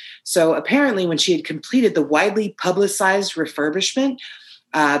 So apparently, when she had completed the widely publicized refurbishment,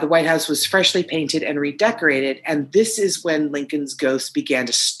 the White House was freshly painted and redecorated, and this is when Lincoln's ghost began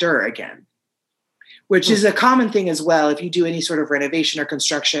to stir again, which is a common thing as well. If you do any sort of renovation or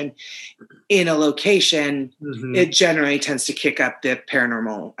construction in a location, it generally tends to kick up the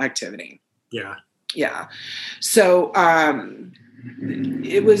paranormal activity. Yeah. Yeah. So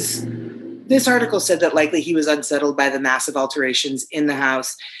this article said that likely he was unsettled by the massive alterations in the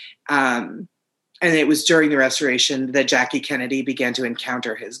house. And it was during the restoration that Jackie Kennedy began to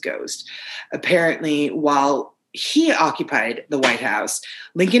encounter his ghost. Apparently, while he occupied the White House,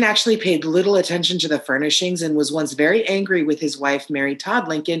 Lincoln actually paid little attention to the furnishings and was once very angry with his wife, Mary Todd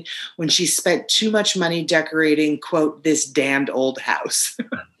Lincoln, when she spent too much money decorating, quote, this damned old house.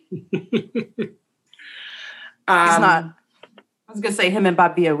 I was going to say him and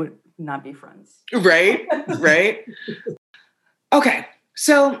Bob Villa would not be friends. Right. Okay.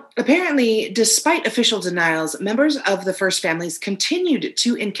 So apparently, despite official denials, members of the first families continued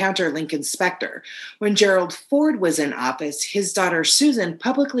to encounter Lincoln's specter. When Gerald Ford was in office, his daughter Susan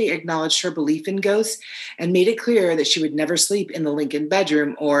publicly acknowledged her belief in ghosts and made it clear that she would never sleep in the Lincoln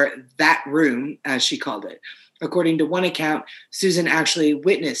bedroom, or that room, as she called it. According to one account, Susan actually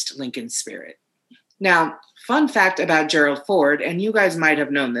witnessed Lincoln's spirit. Now, fun fact about Gerald Ford, and you guys might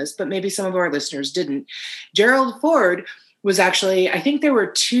have known this, but maybe some of our listeners didn't. Gerald Ford was actually, I think there were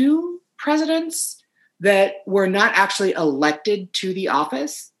 2 presidents that were not actually elected to the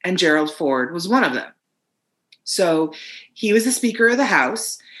office, and Gerald Ford was one of them. So he was the Speaker of the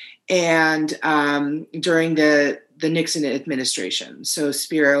House, and during the Nixon administration. So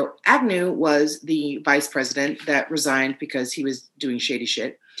Spiro Agnew was the vice president that resigned because he was doing shady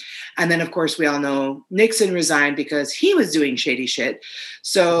shit. And then, of course, we all know Nixon resigned because he was doing shady shit.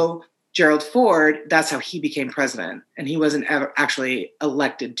 So Gerald Ford, that's how he became president. And he wasn't ever actually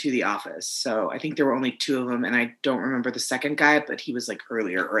elected to the office. So I think there were only 2 of them. And I don't remember the second guy, but he was like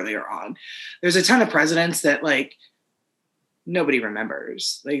earlier on. There's a ton of presidents that like nobody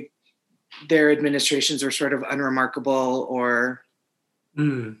remembers. Like their administrations are sort of unremarkable or,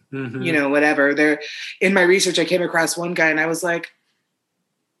 you know, whatever. There, in my research, I came across one guy and I was like,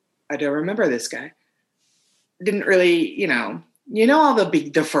 I don't remember this guy. Didn't really, you know all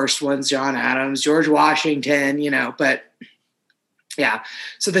the first ones, John Adams, George Washington, but yeah.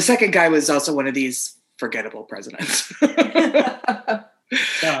 So the second guy was also one of these forgettable presidents. Yeah,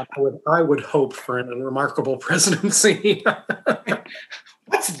 I would hope for an unremarkable presidency.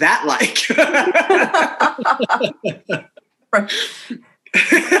 What's that like?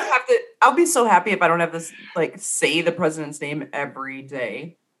 I'll be so happy if I don't have this like say the president's name every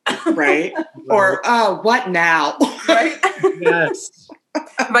day. Right? Or what now? Right? Yes.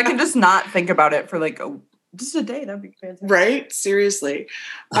 If I can just not think about it for like just a day, that'd be fantastic. Right? Seriously.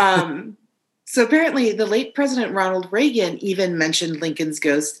 So apparently the late President Ronald Reagan even mentioned Lincoln's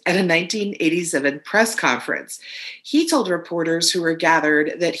ghost at a 1987 press conference. He told reporters who were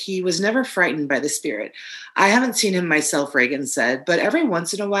gathered that he was never frightened by the spirit. I haven't seen him myself, Reagan said, but every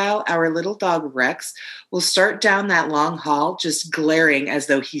once in a while, our little dog Rex will start down that long hall just glaring as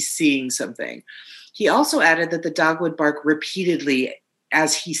though he's seeing something. He also added that the dog would bark repeatedly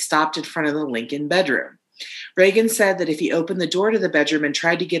as he stopped in front of the Lincoln bedroom. Reagan said that if he opened the door to the bedroom and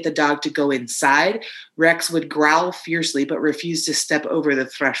tried to get the dog to go inside, Rex would growl fiercely but refuse to step over the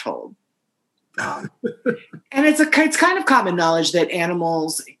threshold. And it's kind of common knowledge that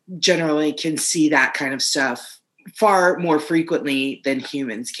animals generally can see that kind of stuff far more frequently than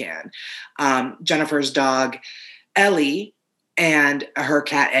humans can. Jennifer's dog, Ellie, and her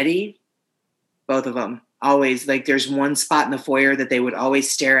cat, Eddie, both of them. Always, like, there's one spot in the foyer that they would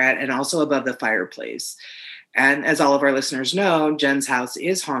always stare at, and also above the fireplace. And as all of our listeners know, Jen's house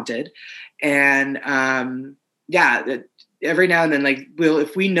is haunted. And every now and then, like,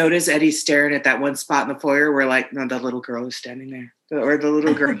 if we notice Eddie staring at that one spot in the foyer, we're like, no, the little girl is standing there. Or the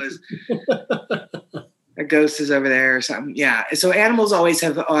little girl is, a ghost is over there or something. Yeah. So animals always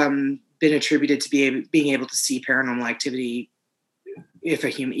have been attributed to being able to see paranormal activity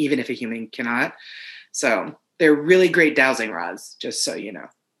even if a human cannot. So they're really great dowsing rods, just so you know.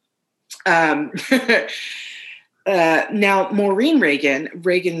 Now, Maureen Reagan,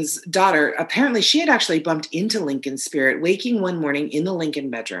 Reagan's daughter, apparently she had actually bumped into Lincoln's spirit, waking one morning in the Lincoln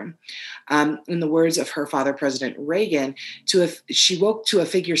bedroom. In the words of her father, President Reagan, she woke to a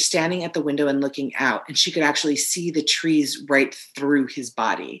figure standing at the window and looking out, and she could actually see the trees right through his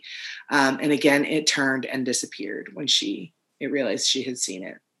body. And again, it turned and disappeared when it realized she had seen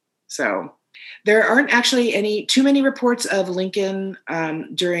it. So there aren't actually too many reports of Lincoln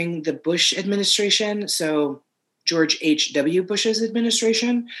during the Bush administration. So George H.W. Bush's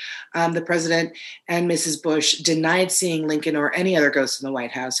administration, the president and Mrs. Bush denied seeing Lincoln or any other ghosts in the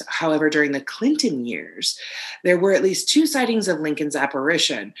White House. However, during the Clinton years, there were at least 2 sightings of Lincoln's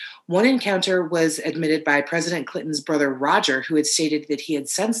apparition. One encounter was admitted by President Clinton's brother, Roger, who had stated that he had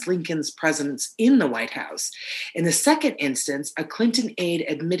sensed Lincoln's presence in the White House. In the second instance, a Clinton aide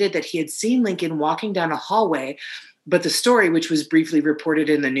admitted that he had seen Lincoln walking down a hallway, but the story, which was briefly reported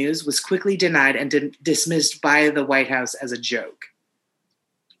in the news, was quickly denied and dismissed by the White House as a joke.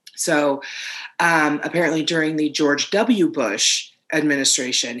 So apparently during the George W. Bush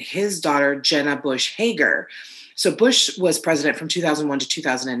administration, his daughter, Jenna Bush Hager, so Bush was president from 2001 to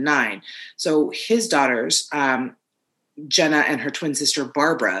 2009. So his daughters, Jenna and her twin sister,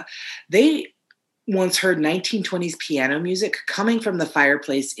 Barbara, they once heard 1920s piano music coming from the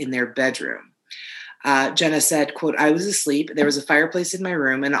fireplace in their bedroom. Jenna said, quote, I was asleep. There was a fireplace in my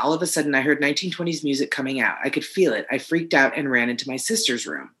room, and all of a sudden I heard 1920s music coming out. I could feel it. I freaked out and ran into my sister's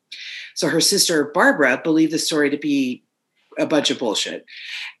room. So her sister, Barbara, believed the story to be a bunch of bullshit.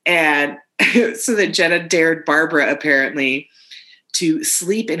 And so that Jenna dared Barbara, apparently, to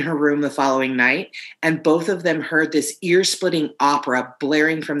sleep in her room the following night. And both of them heard this ear-splitting opera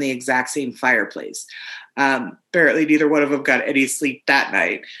blaring from the exact same fireplace. Apparently, neither one of them got any sleep that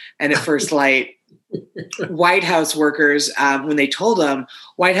night. And at first light, White House workers, when they told him,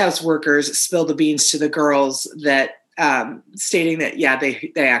 White House workers spilled the beans to the girls that stating that, yeah,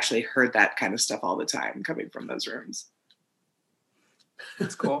 they actually heard that kind of stuff all the time coming from those rooms.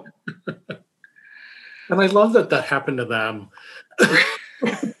 That's cool. And I love that happened to them.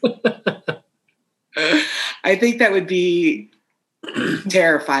 I think that would be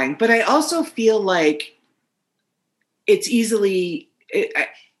terrifying. But I also feel like it's I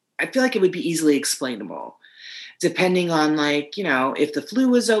feel like it would be easily explainable, depending on, like, you know, if the flue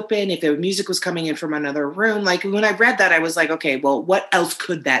was open, if the music was coming in from another room. Like, when I read that, I was like, okay, well, what else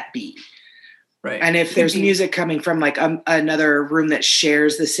could that be? Right. And if there's music coming from like another room that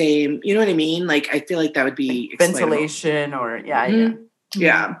shares the same, you know what I mean? Like, I feel like that would be ventilation or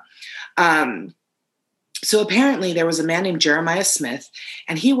yeah. So apparently there was a man named Jeremiah Smith,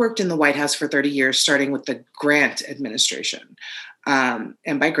 and he worked in the White House for 30 years, starting with the Grant administration.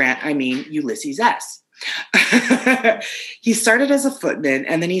 And by Grant, I mean Ulysses S. He started as a footman,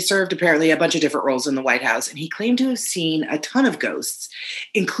 and then he served apparently a bunch of different roles in the White House. And he claimed to have seen a ton of ghosts,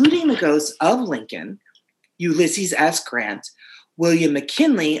 including the ghosts of Lincoln, Ulysses S. Grant, William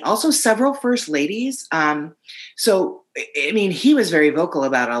McKinley, also several first ladies. So, I mean, he was very vocal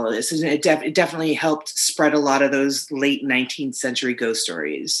about all of this, and it definitely helped spread a lot of those late 19th century ghost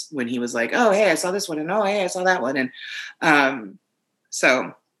stories when he was like, oh, hey, I saw this one, and oh, hey, I saw that one. And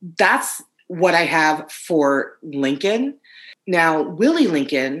so that's what I have for Lincoln. Now, Willie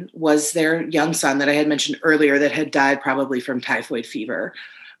Lincoln was their young son that I had mentioned earlier that had died probably from typhoid fever.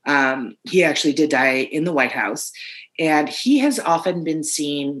 He actually did die in the White House. And he was often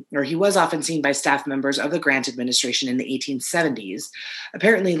seen by staff members of the Grant administration in the 1870s.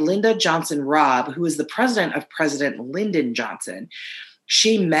 Apparently, Lyndon Johnson Robb, who was the president of President Lyndon Johnson,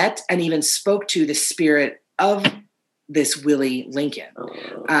 she met and even spoke to the spirit of this Willie Lincoln.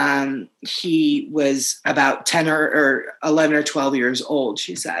 He was about 10 or 11 or 12 years old,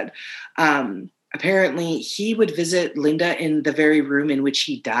 she said. Apparently, he would visit Linda in the very room in which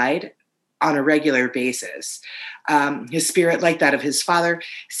he died on a regular basis. His spirit, like that of his father,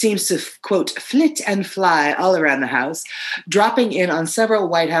 seems to, quote, flit and fly all around the house, dropping in on several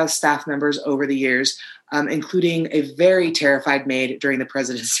White House staff members over the years, including a very terrified maid during the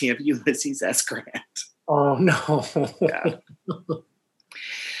presidency of Ulysses S. Grant. Oh, no. Yeah.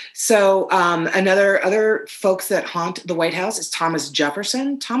 So other folks that haunt the White House is Thomas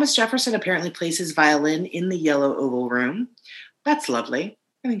Jefferson. Thomas Jefferson apparently plays his violin in the Yellow Oval Room. That's lovely.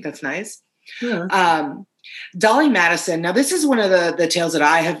 I think that's nice. Yeah. Dolly Madison. Now, this is one of the tales that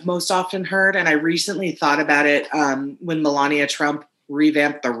I have most often heard, and I recently thought about it when Melania Trump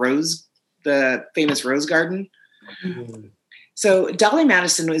revamped the famous Rose Garden. Mm-hmm. So Dolly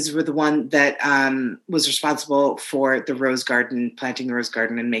Madison was the one that was responsible for the Rose Garden, planting the Rose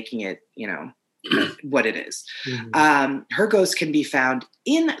Garden and making it, you know, what it is. Mm-hmm. Her ghost can be found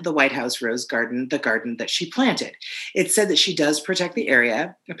in the White House Rose Garden, the garden that she planted. It's said that she does protect the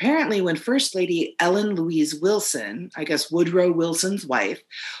area. Apparently, when First Lady Ellen Louise Wilson, I guess Woodrow Wilson's wife,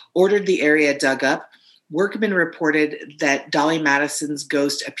 ordered the area dug up, workmen reported that Dolly Madison's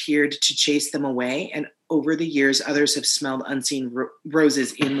ghost appeared to chase them away, and over the years, others have smelled unseen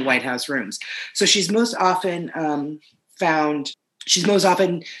roses in the White House rooms. So she's most often found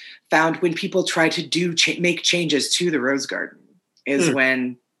when people try to make changes to the Rose Garden is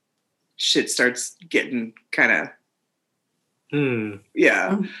when shit starts getting kind of,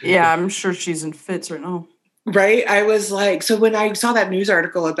 yeah. Yeah, I'm sure she's in fits right now. Right? I was like, so when I saw that news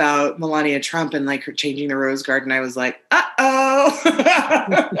article about Melania Trump and like her changing the Rose Garden, I was like, uh-oh.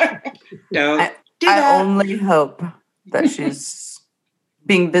 Don't do that. I only hope that she's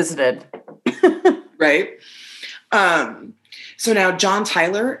being visited. Right? So now John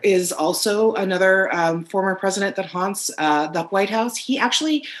Tyler is also another former president that haunts the White House. He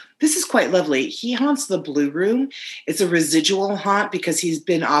actually, this is quite lovely. He haunts the Blue Room. It's a residual haunt because he's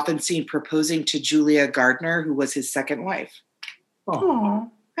been often seen proposing to Julia Gardner, who was his second wife. Oh,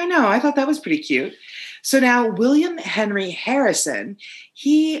 I know. I thought that was pretty cute. So now William Henry Harrison,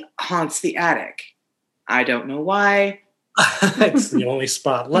 he haunts the attic. I don't know why. It's the only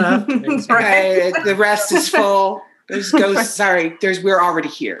spot left. Right. The rest is full. There's ghosts. Sorry, we're already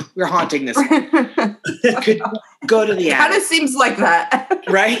here. We're haunting this one. Could go to the attic. Kind of seems like that,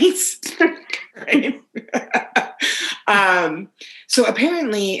 right? Right. So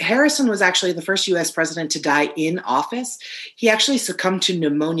apparently, Harrison was actually the first U.S. president to die in office. He actually succumbed to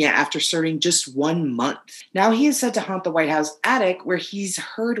pneumonia after serving just 1 month. Now he is said to haunt the White House attic, where he's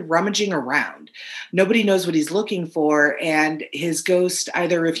heard rummaging around. Nobody knows what he's looking for, and his ghost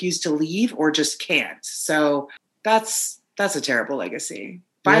either refused to leave or just can't. So that's a terrible legacy.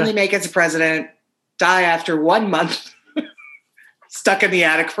 Finally make it to president. die after 1 month, stuck in the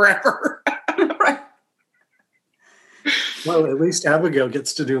attic forever. Right. Well, at least Abigail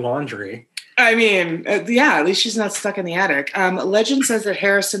gets to do laundry. I mean, yeah, at least she's not stuck in the attic. Legend says that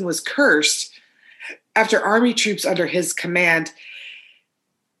Harrison was cursed after army troops under his command,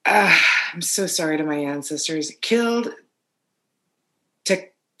 I'm so sorry to my ancestors, killed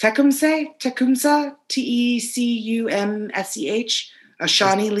Tecumseh, Tecumseh, a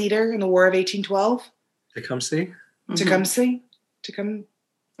Shawnee leader in the War of 1812. Tecumseh? Tecumseh.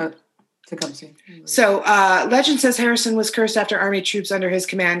 So legend says Harrison was cursed after army troops under his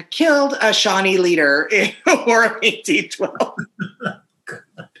command killed a Shawnee leader in the War of 1812.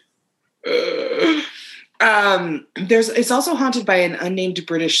 It's also haunted by an unnamed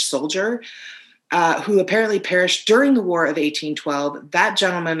British soldier who apparently perished during the War of 1812. That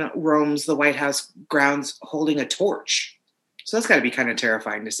gentleman roams the White House grounds holding a torch. So that's got to be kind of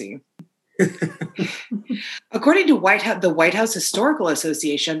terrifying to see. According to the White House Historical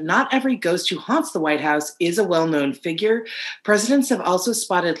Association, not every ghost who haunts the White House is a well-known figure. Presidents have also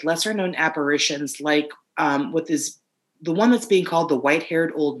spotted lesser-known apparitions like the one that's being called the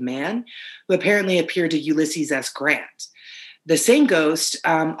white-haired old man, who apparently appeared to Ulysses S. Grant. The same ghost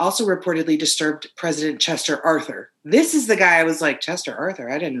also reportedly disturbed President Chester Arthur. This is the guy I was like, Chester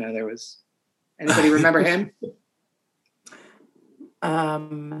Arthur? I didn't know there was... Anybody remember him?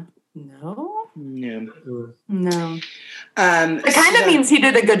 No. No. It kind of means he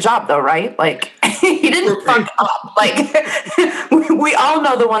did a good job, though, right? Like, he didn't fuck up. Like, we all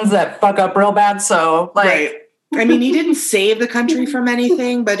know the ones that fuck up real bad, so, like... Right. I mean, he didn't save the country from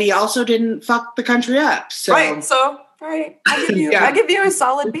anything, but he also didn't fuck the country up. So. Right, so, all right. I give you a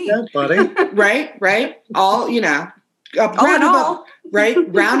solid B. Yeah, buddy. Right. All,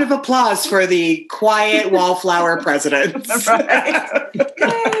 round of applause for the quiet wallflower president. Right.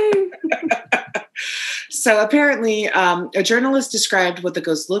 Yay. So apparently, a journalist described what the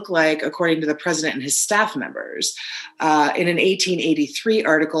ghosts look like according to the president and his staff members. In an 1883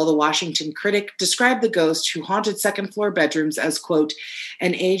 article, the Washington Critic described the ghost who haunted second-floor bedrooms as, quote,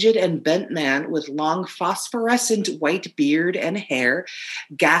 an aged and bent man with long phosphorescent white beard and hair,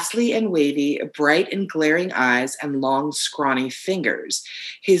 ghastly and wavy, bright and glaring eyes, and long, scrawny fingers.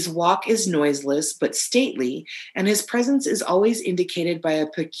 His walk is noiseless but stately, and his presence is always indicated by a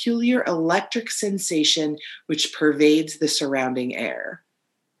peculiar electric sensation which pervades the surrounding air.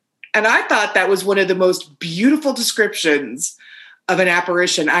 And I thought that was one of the most beautiful descriptions of an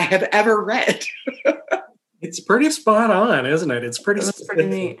apparition I have ever read. It's pretty spot on, isn't it? It's pretty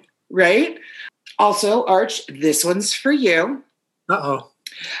neat. Right? Also, Arch, this one's for you. Uh-oh.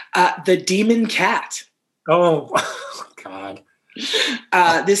 The demon cat. Oh, God.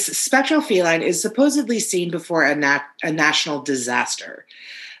 This spectral feline is supposedly seen before a national disaster.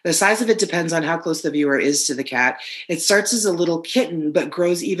 The size of it depends on how close the viewer is to the cat. It starts as a little kitten, but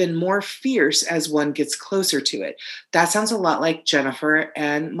grows even more fierce as one gets closer to it. That sounds a lot like Jennifer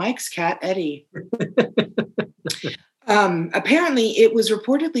and Mike's cat, Eddie. Apparently, it was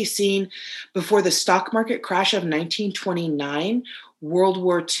reportedly seen before the stock market crash of 1929, World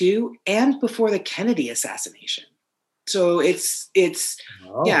War II, and before the Kennedy assassination. So it's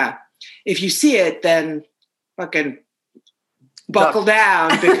yeah. If you see it, then fucking buckle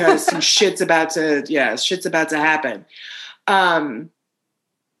down because some shit's about to happen.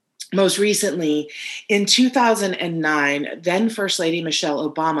 Most recently, in 2009, then First Lady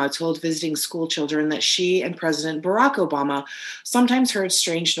Michelle Obama told visiting school children that she and President Barack Obama sometimes heard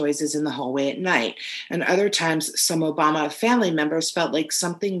strange noises in the hallway at night, and other times some Obama family members felt like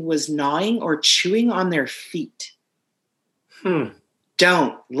something was gnawing or chewing on their feet.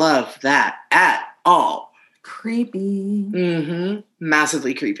 Don't love that at all. Creepy. Mm-hmm.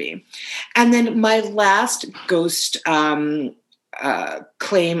 Massively creepy. And then my last ghost claim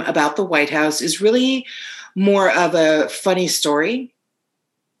about the White House is really more of a funny story.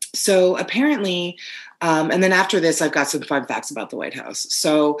 So apparently, and then after this, I've got some fun facts about the White House.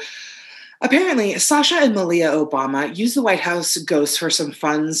 So apparently, Sasha and Malia Obama used the White House ghosts for some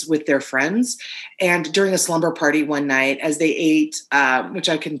funs with their friends. And during a slumber party one night, as they ate, which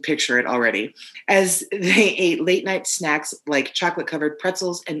I can picture it already, as they ate late night snacks like chocolate-covered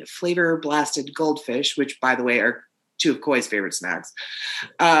pretzels and flavor-blasted goldfish, which, by the way, are two of Coy's favorite snacks,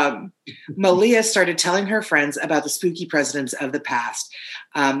 Malia started telling her friends about the spooky presidents of the past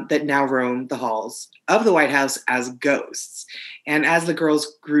that now roam the halls of the White House as ghosts. And as the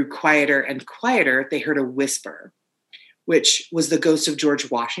girls grew quieter and quieter, they heard a whisper. which was the ghost of George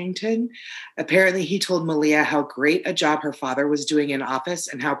Washington. Apparently, he told Malia how great a job her father was doing in office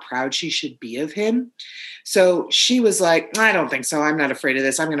and how proud she should be of him. So she was like, I don't think so. I'm not afraid of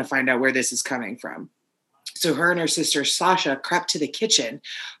this. I'm going to find out where this is coming from. So her and her sister Sasha crept to the kitchen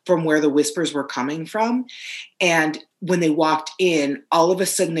from where the whispers were coming from. And when they walked in, all of a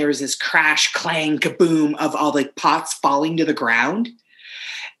sudden there was this crash, clang, kaboom of all the pots falling to the ground.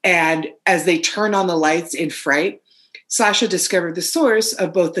 And as they turned on the lights in fright, Sasha discovered the source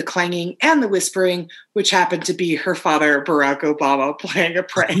of both the clanging and the whispering, which happened to be her father, Barack Obama, playing a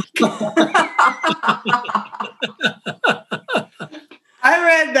prank. I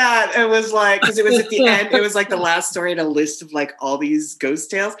read that. It was like, because it was at the end, it was like the last story in a list of like all these ghost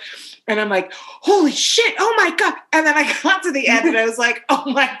tales. And I'm like, holy shit, oh my God. And then I got to the end and I was like, oh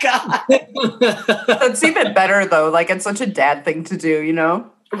my God. That's even better though. Like it's such a dad thing to do, you know?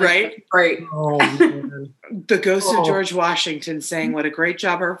 Right? Right. Oh, man. The ghost of George Washington saying what a great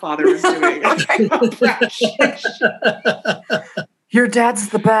job her father was doing. Your dad's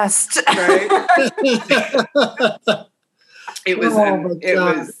the best. Right? It was, Oh, it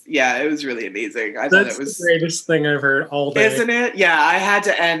was, yeah, it was really amazing. I thought That's it was the greatest thing I've heard all day. Isn't it? Yeah, I had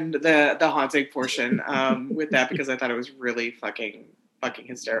to end the haunting portion with that because I thought it was really fucking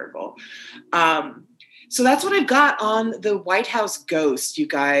hysterical. So that's what I've got on the White House ghost, you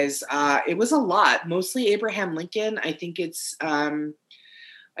guys. It was a lot, mostly Abraham Lincoln. I think it's, I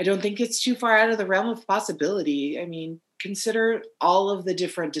don't think it's too far out of the realm of possibility. I mean, consider all of the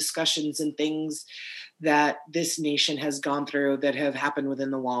different discussions and things that this nation has gone through that have happened within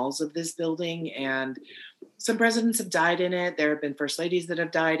the walls of this building. And some presidents have died in it. There have been first ladies that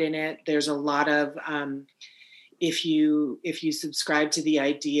have died in it. There's a lot of, if you subscribe to the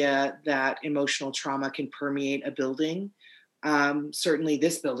idea that emotional trauma can permeate a building, certainly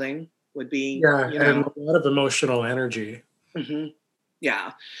this building would be, Yeah, and a lot of emotional energy. Mm-hmm.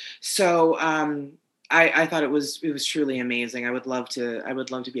 Yeah. So I thought it was truly amazing. I would love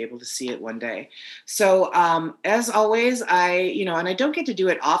to be able to see it one day. So as always, and I don't get to do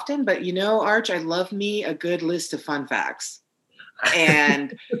it often, but Arch, I love me a good list of fun facts.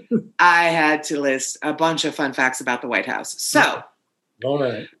 And I had to list a bunch of fun facts about the White House. So, All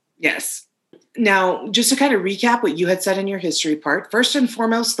right. Yes. Now, just to kind of recap what you had said in your history part, first and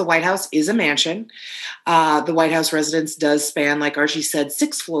foremost, the White House is a mansion. The White House residence does span, like Archie said,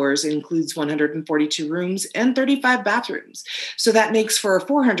 6 floors, includes 142 rooms and 35 bathrooms. So that makes for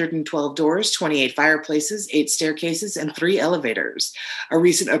 412 doors, 28 fireplaces, 8 staircases, and 3 elevators. A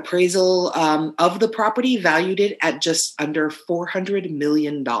recent appraisal of the property valued it at just under $400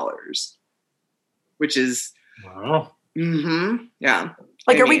 million, which is... Wow. Mm-hmm. Yeah.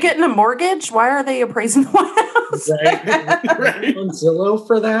 Like, are we getting a mortgage? Why are they appraising the White House? Right. On Zillow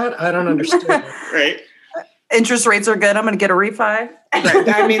for that? I don't understand. Right. Interest rates are good. I'm going to get a refi. Right.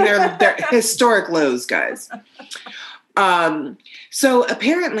 I mean, they're historic lows, guys. So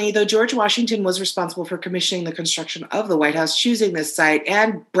apparently, though George Washington was responsible for commissioning the construction of the White House, choosing this site,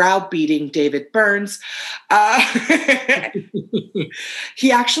 and browbeating David Burns,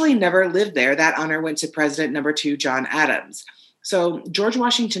 he actually never lived there. That honor went to President number 2, John Adams. So George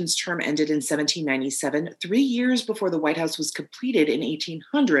Washington's term ended in 1797, 3 years before the White House was completed in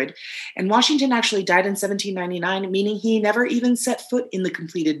 1800, and Washington actually died in 1799, meaning he never even set foot in the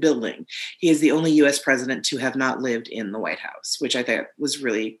completed building. He is the only U.S. president to have not lived in the White House, which I thought was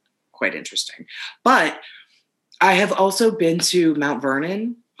really quite interesting. But I have also been to Mount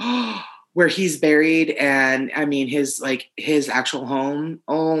Vernon, where he's buried, and I mean his actual home.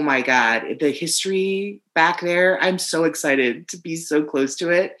 Oh my God, the history back there. I'm so excited to be so close to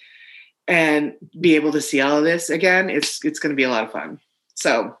it and be able to see all of this again. It's going to be a lot of fun.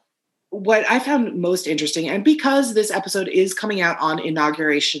 So what I found most interesting, and because this episode is coming out on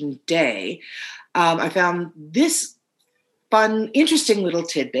Inauguration Day, I found this fun, interesting little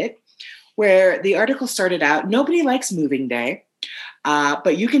tidbit where the article started out, nobody likes moving day.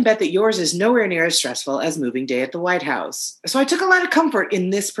 But you can bet that yours is nowhere near as stressful as moving day at the White House. So I took a lot of comfort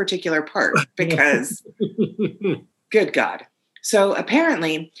in this particular part because, good God. So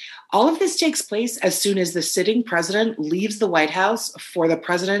apparently, all of this takes place as soon as the sitting president leaves the White House for the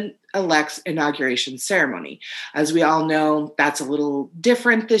president-elect's inauguration ceremony. As we all know, that's a little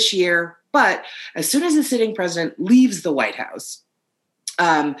different this year. But as soon as the sitting president leaves the White House,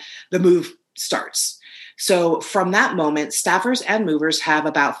 the move starts. So from that moment, staffers and movers have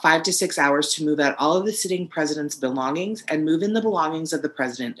about 5 to 6 hours to move out all of the sitting president's belongings and move in the belongings of the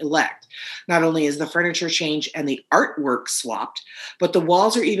president-elect. Not only is the furniture changed and the artwork swapped, but the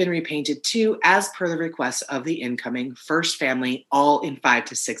walls are even repainted too, as per the request of the incoming first family, all in 5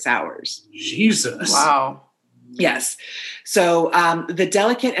 to 6 hours. Jesus. Wow. Yes. So the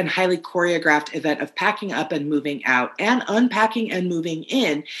delicate and highly choreographed event of packing up and moving out and unpacking and moving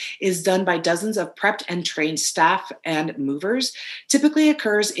in is done by dozens of prepped and trained staff and movers. Typically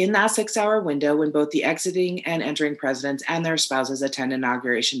occurs in that 6-hour window when both the exiting and entering presidents and their spouses attend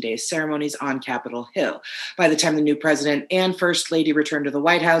Inauguration Day ceremonies on Capitol Hill. By the time the new president and first lady return to the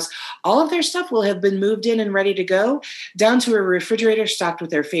White House, all of their stuff will have been moved in and ready to go, down to a refrigerator stocked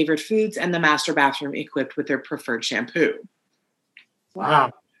with their favorite foods and the master bathroom equipped with their preferred shampoo.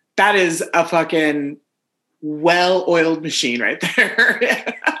 Wow. That is a fucking well-oiled machine right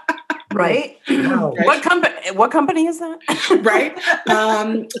there. Right? Wow. What company is that? Right?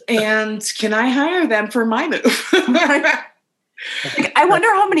 And can I hire them for my move? Like, I wonder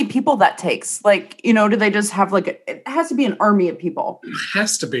how many people that takes. Like, do they just have it has to be an army of people. It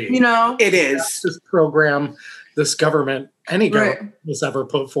has to be. It is. This program, this government, any government has ever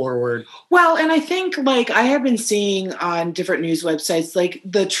put forward. Well, and I think I have been seeing on different news websites,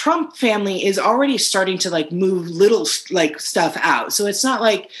 the Trump family is already starting to move little stuff out. So it's not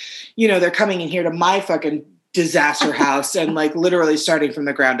they're coming in here to my fucking disaster house and literally starting from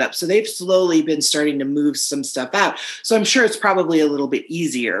the ground up. So they've slowly been starting to move some stuff out. So I'm sure it's probably a little bit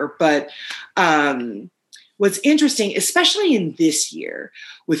easier, but what's interesting, especially in this year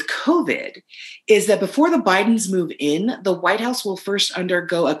with COVID, is that before the Bidens move in, the White House will first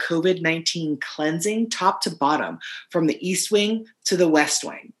undergo a COVID-19 cleansing top to bottom from the East Wing to the West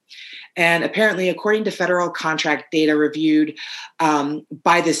Wing. And apparently, according to federal contract data reviewed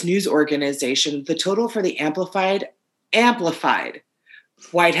by this news organization, the total for the amplified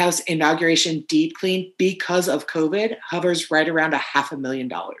White House inauguration deep clean because of COVID hovers right around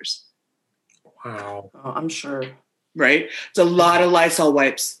 $500,000. Wow. Oh, I'm sure. Right? It's a lot of Lysol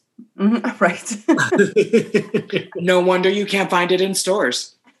wipes. Mm-hmm. Right. No wonder you can't find it in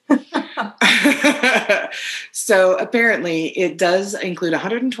stores. So apparently it does include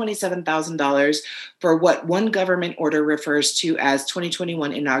 $127,000 for what one government order refers to as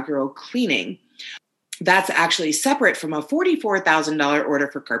 2021 inaugural cleaning. That's actually separate from a $44,000 order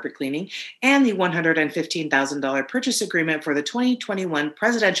for carpet cleaning and the $115,000 purchase agreement for the 2021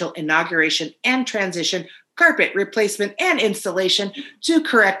 presidential inauguration and transition carpet replacement and installation to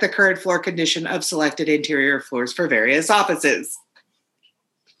correct the current floor condition of selected interior floors for various offices.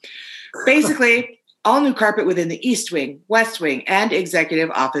 Basically, all new carpet within the East Wing, West Wing, and executive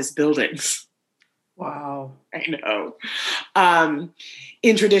office buildings. Wow. I know.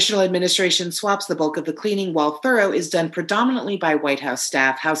 In traditional administration swaps, the bulk of the cleaning, while thorough, is done predominantly by White House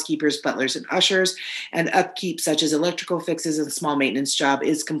staff, housekeepers, butlers, and ushers, and upkeep such as electrical fixes and small maintenance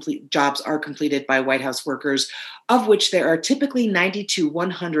jobs are completed by White House workers, of which there are typically 90 to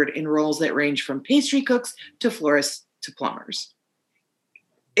 100 in roles that range from pastry cooks to florists to plumbers.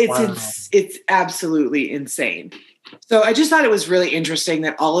 It's absolutely insane. So I just thought it was really interesting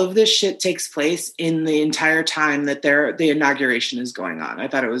that all of this shit takes place in the entire time that the inauguration is going on. I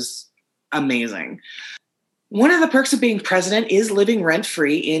thought it was amazing. One of the perks of being president is living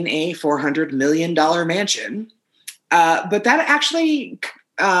rent-free in a $400 million mansion. But that actually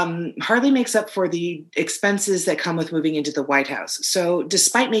hardly makes up for the expenses that come with moving into the White House. So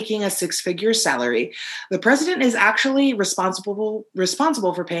despite making a 6-figure salary, the president is actually responsible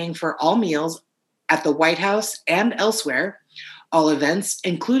for paying for all meals at the White House and elsewhere, all events,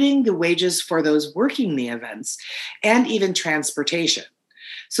 including the wages for those working the events, and even transportation.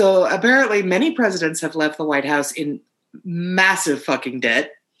 So apparently many presidents have left the White House in massive fucking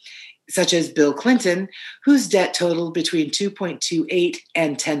debt, such as Bill Clinton, whose debt totaled between $2.28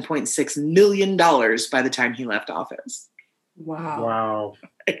 and $10.6 million by the time he left office. Wow.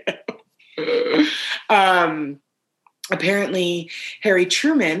 Apparently, Harry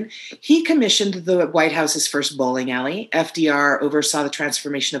Truman, he commissioned the White House's first bowling alley. FDR oversaw the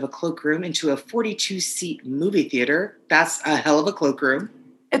transformation of a cloakroom into a 42-seat movie theater. That's a hell of a cloakroom.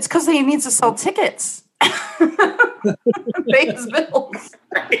 It's because he needs to sell tickets. Pay his bills.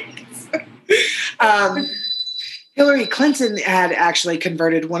 Right. Hillary Clinton had actually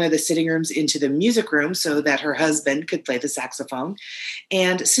converted one of the sitting rooms into the music room so that her husband could play the saxophone.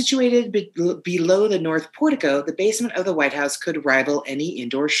 And situated below the North Portico, the basement of the White House could rival any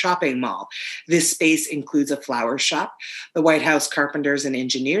indoor shopping mall. This space includes a flower shop, the White House Carpenters and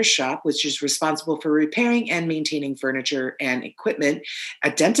Engineers shop, which is responsible for repairing and maintaining furniture and equipment,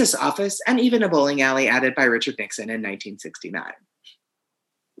 a dentist's office, and even a bowling alley added by Richard Nixon in 1969.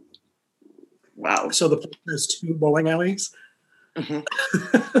 Wow. So the place has 2 bowling alleys?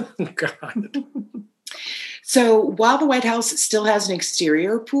 Mm-hmm. God. So while the White House still has an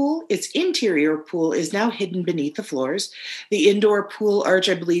exterior pool, its interior pool is now hidden beneath the floors. The indoor pool, Arch,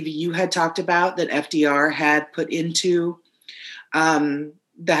 I believe you had talked about that FDR had put into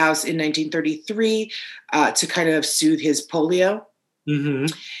the house in 1933 to kind of soothe his polio. Mm-hmm.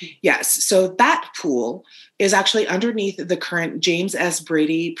 Yes. So that pool is actually underneath the current James S.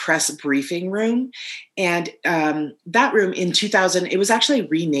 Brady press briefing room. And that room in 2000, it was actually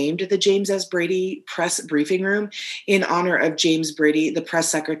renamed the James S. Brady press briefing room in honor of James Brady, the press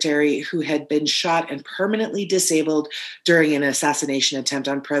secretary who had been shot and permanently disabled during an assassination attempt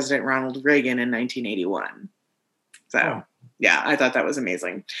on President Ronald Reagan in 1981. So, yeah, I thought that was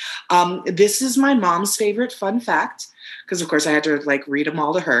amazing. This is my mom's favorite fun fact, because of course I had to like read them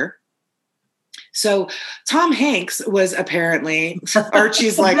all to her. So Tom Hanks was apparently,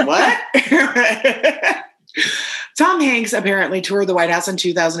 Archie's like, what? Tom Hanks apparently toured the White House in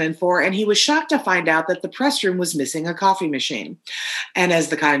 2004, and he was shocked to find out that the press room was missing a coffee machine. And as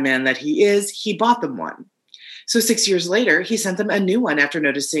the kind man that he is, he bought them one. So 6 years later, he sent them a new one after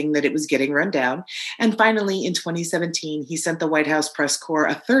noticing that it was getting run down. And finally, in 2017, he sent the White House press corps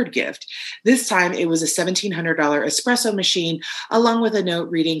a third gift. This time, it was a $1,700 espresso machine, along with a note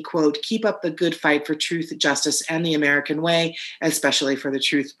reading, quote, "Keep up the good fight for truth, justice, and the American way, especially for the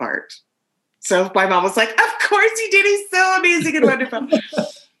truth part." So my mom was like, of course he did. He's so amazing and wonderful.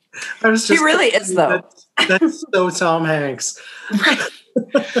 He really is, though. That's so Tom Hanks. Right.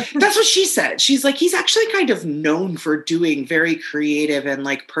 That's what she said. She's like, he's actually kind of known for doing very creative and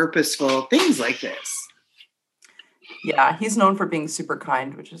like purposeful things like this. Yeah, he's known for being super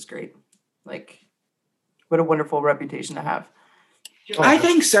kind, which is great. Like, what a wonderful reputation to have. I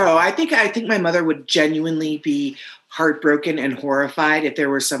think so. I think my mother would genuinely be heartbroken and horrified if there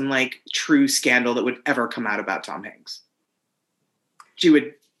was some like true scandal that would ever come out about Tom Hanks. She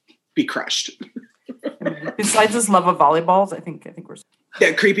would be crushed. Besides his love of volleyballs, I think we're.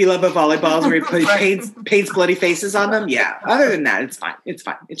 That creepy love of volleyballs where he paints bloody faces on them. Yeah. Other than that, it's fine. It's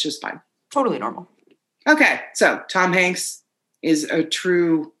fine. It's just fine. Totally normal. Okay. So Tom Hanks is a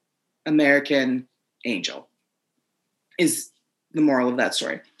true American angel, is the moral of that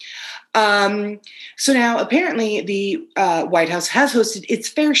story. So now apparently the White House has hosted its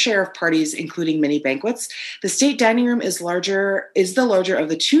fair share of parties, including many banquets. The state dining room is the larger of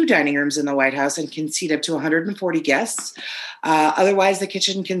the two dining rooms in the White House and can seat up to 140 guests. Otherwise, the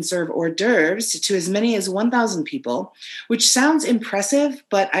kitchen can serve hors d'oeuvres to as many as 1,000 people, which sounds impressive,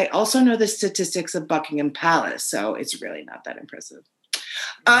 but I also know the statistics of Buckingham Palace, so it's really not that impressive.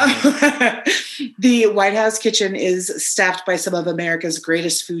 The White House kitchen is staffed by some of America's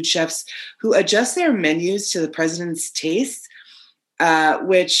greatest food chefs who adjust their menus to the president's taste,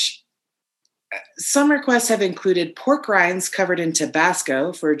 which some requests have included pork rinds covered in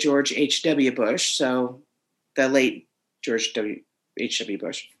Tabasco for George H.W. Bush, so the late George H.W.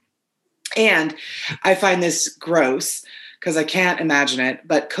 Bush. And I find this gross because I can't imagine it,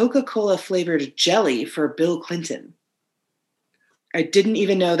 but Coca-Cola flavored jelly for Bill Clinton. I didn't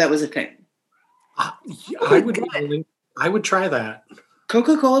even know that was a thing. I would try that.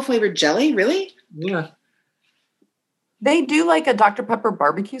 Coca-Cola flavored jelly? Really? Yeah. They do like a Dr. Pepper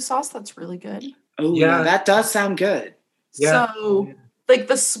barbecue sauce that's really good. Oh, yeah, that does sound good. Yeah. So, like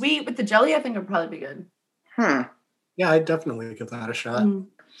the sweet with the jelly, I think would probably be good. Yeah, I'd definitely give that a shot.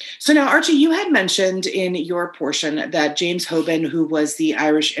 So now, Archie, you had mentioned in your portion that James Hoban, who was the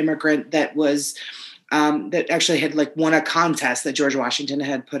Irish immigrant that was that actually had like won a contest that George Washington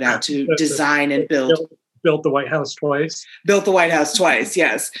had put out to design and build. Built the White House twice. Built the White House twice,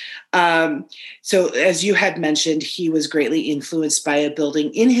 yes. So as you had mentioned, he was greatly influenced by a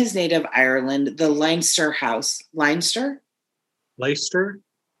building in his native Ireland, the Leinster House. Leinster? Leicester?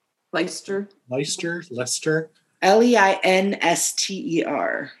 Leicester. Leinster. Oh,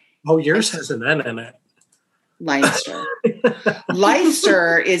 yours has an N in it. Leinster.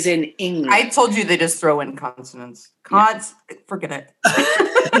 Leicester is in England. I told you they just throw in consonants. Forget it.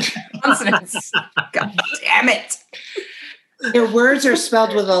 Consonants. God damn it. Their words are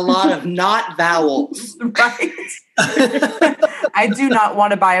spelled with a lot of not vowels. Right. I do not want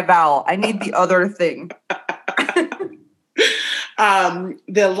to buy a vowel. I need the other thing.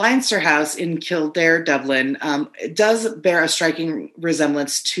 The Leinster House in Kildare, Dublin, does bear a striking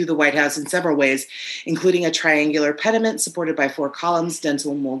resemblance to the White House in several ways, including a triangular pediment supported by 4 columns,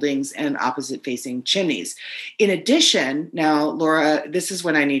 dentil moldings, and opposite-facing chimneys. In addition, now, Laura, this is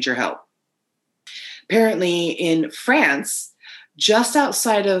when I need your help. Apparently, in France, just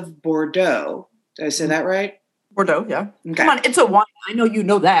outside of Bordeaux, did I say that right? Bordeaux, yeah. Okay. Come on, it's a wine. I know you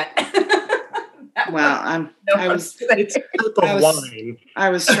know that. Well, I was It's purple I was- wine. I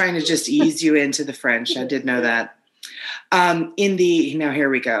was trying to just ease you into the French. I did know that. Now here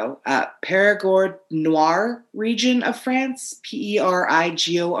we go. Périgord Noir region of France,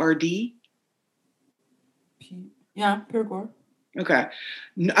 Perigord. Yeah, Périgord. Okay.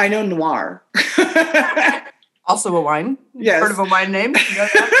 I know Noir. Also a wine. Yes. Heard of a wine name? You know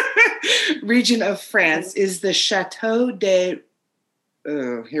that? Region of France is the Chateau de.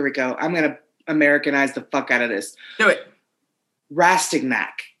 Oh, here we go. I'm going to Americanize the fuck out of this. Do it.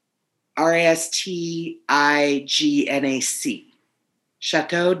 Rastignac. Rastignac.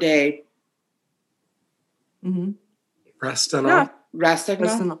 Chateau de. Mm-hmm. Rastonov. Yeah.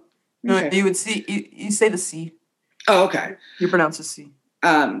 Rastignac? No, Okay. you would see. You say the C. Oh, okay. You pronounce the C.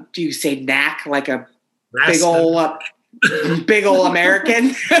 Do you say knack like a Raston. big ol'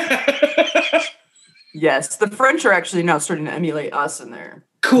 American? Yes, the French are actually now starting to emulate us in there.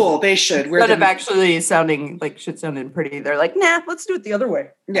 Cool. They should. Instead of actually sounding like shit sounding pretty, they're like, nah, let's do it the other way.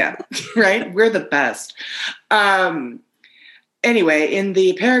 Yeah, right. We're the best. Anyway, in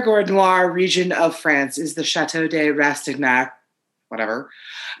the Périgord Noir region of France is the Chateau de Rastignac, whatever.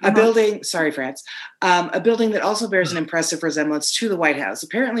 A building, sorry, France, a building that also bears an impressive resemblance to the White House.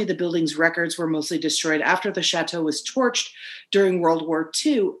 Apparently, the building's records were mostly destroyed after the chateau was torched during World War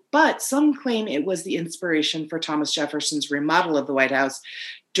II, but some claim it was the inspiration for Thomas Jefferson's remodel of the White House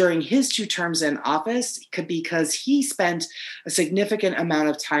during his 2 terms in office, because he spent a significant amount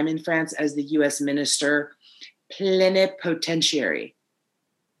of time in France as the U.S. minister plenipotentiary.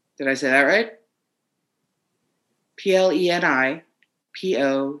 Did I say that right? Plenipotentiary.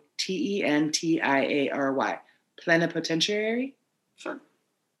 Plenipotentiary?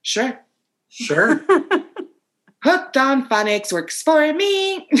 Sure. Hooked on phonics works for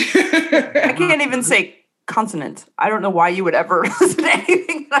me. I can't even say consonant. I don't know why you would ever listen to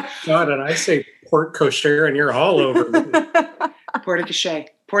anything. God, and I say pork kosher and you're all over me.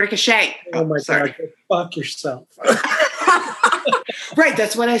 Porte-cochere. Oh my sorry. God, go fuck yourself. Right,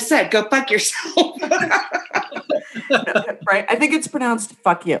 that's what I said. Go fuck yourself. Right? I think it's pronounced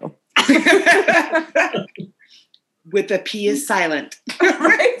fuck you. With the P is silent.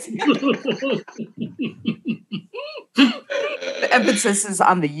 Right? The emphasis is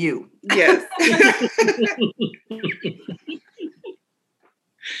on the U. Yes.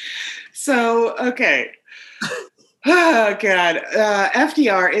 So, okay. Oh, God.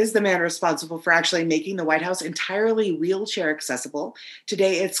 FDR is the man responsible for actually making the White House entirely wheelchair accessible.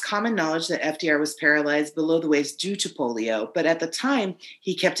 Today, it's common knowledge that FDR was paralyzed below the waist due to polio, but at the time,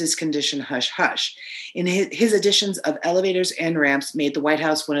 he kept his condition hush-hush. In his additions of elevators and ramps made the White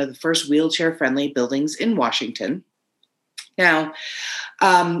House one of the first wheelchair-friendly buildings in Washington. Now,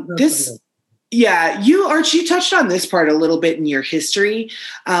 you touched on this part a little bit in your history.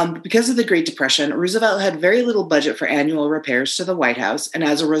 Because of the Great Depression, Roosevelt had very little budget for annual repairs to the White House, and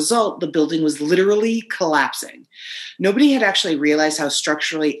as a result, the building was literally collapsing. Nobody had actually realized how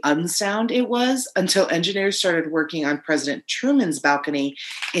structurally unsound it was until engineers started working on President Truman's balcony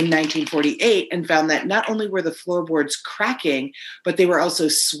in 1948 and found that not only were the floorboards cracking, but they were also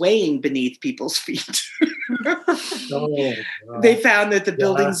swaying beneath people's feet. They found that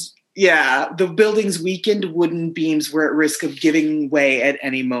the building's weakened wooden beams were at risk of giving way at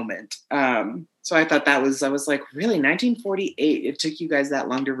any moment. So I thought I was like, really, 1948? It took you guys that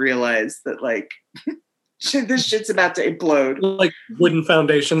long to realize that, like, this shit's about to implode. Like, wooden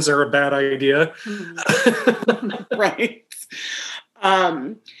foundations are a bad idea. Right.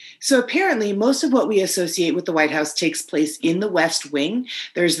 So apparently most of what we associate with the White House takes place in the West Wing.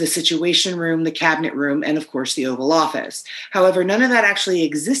 There's the Situation Room, the Cabinet Room, and of course the Oval Office. However, none of that actually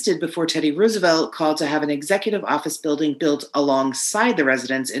existed before Teddy Roosevelt called to have an executive office building built alongside the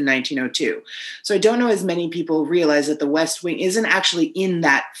residence in 1902. So I don't know as many people realize that the West Wing isn't actually in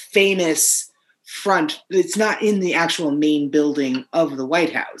that famous front. It's not in the actual main building of the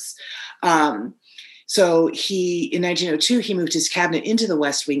White House. So in 1902, he moved his cabinet into the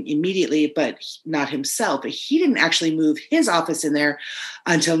West Wing immediately, but not himself. But he didn't actually move his office in there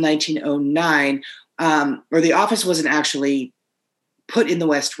until 1909, or the office wasn't actually put in the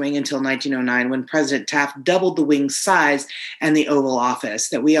West Wing until 1909, when President Taft doubled the wing's size and the Oval Office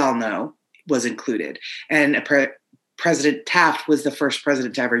that we all know was included. And President Taft was the first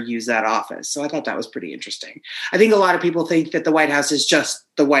president to ever use that office. So I thought that was pretty interesting. I think a lot of people think that the White House is just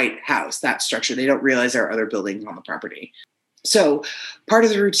the White House, that structure. They don't realize there are other buildings on the property. So part of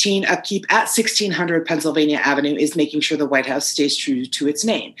the routine upkeep at 1600 Pennsylvania Avenue is making sure the White House stays true to its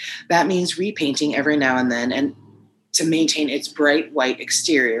name. That means repainting every now and then and to maintain its bright white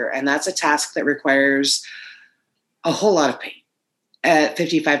exterior. And that's a task that requires a whole lot of paint. At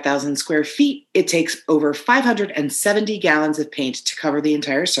 55,000 square feet, it takes over 570 gallons of paint to cover the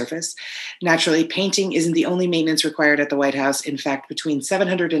entire surface. Naturally, painting isn't the only maintenance required at the White House. In fact, between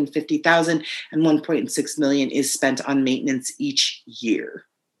 $750,000 and $1.6 million is spent on maintenance each year.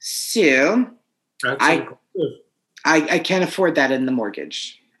 So I can't afford that in the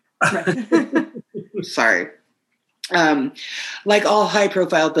mortgage. Sorry. Like all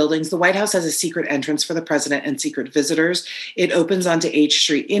high-profile buildings, the White House has a secret entrance for the president and secret visitors. It opens onto H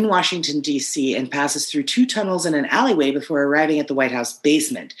Street in Washington, D.C., and passes through 2 tunnels and an alleyway before arriving at the White House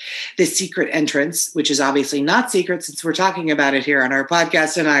basement. This secret entrance, which is obviously not secret since we're talking about it here on our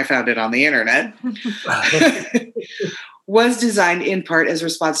podcast and I found it on the internet, was designed in part as a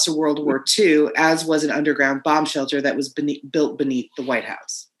response to World War II, as was an underground bomb shelter that was built beneath the White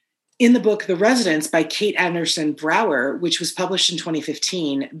House. In the book, The Residence by Kate Anderson Brower, which was published in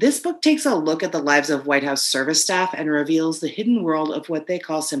 2015, this book takes a look at the lives of White House service staff and reveals the hidden world of what they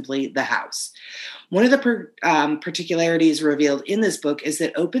call simply the House. One of the particularities revealed in this book is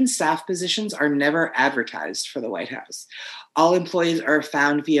that open staff positions are never advertised for the White House. All employees are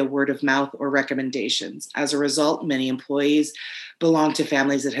found via word of mouth or recommendations. As a result, many employees belong to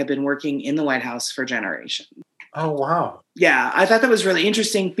families that have been working in the White House for generations. Oh, wow. Yeah, I thought that was really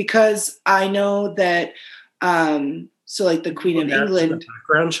interesting because I know that, so like the Queen of England.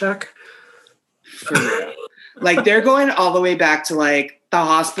 Background check? For real. Like they're going all the way back to like the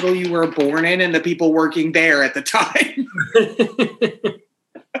hospital you were born in and the people working there at the time.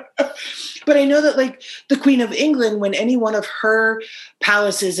 But I know that like the Queen of England, when any one of her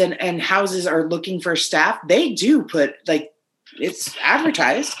palaces and houses are looking for staff, they do put like, it's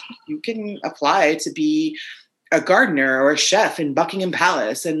advertised. You can apply to be a gardener or a chef in Buckingham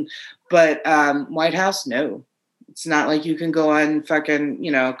Palace. But White House, no. It's not like you can go on fucking,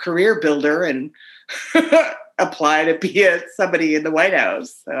 Career Builder and apply to be somebody in the White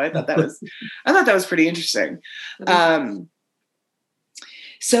House. So I thought that was pretty interesting.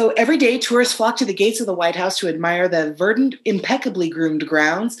 So every day, tourists flock to the gates of the White House to admire the verdant, impeccably groomed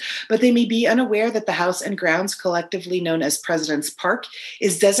grounds, but they may be unaware that the house and grounds, collectively known as President's Park,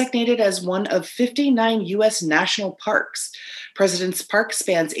 is designated as one of 59 U.S. national parks. President's Park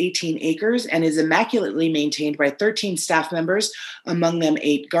spans 18 acres and is immaculately maintained by 13 staff members, among them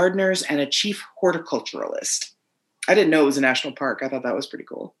 8 gardeners and a chief horticulturalist. I didn't know it was a national park. I thought that was pretty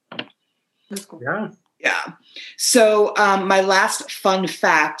cool. That's cool. Yeah. So my last fun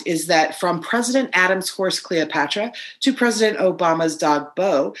fact is that from President Adams' horse Cleopatra to President Obama's dog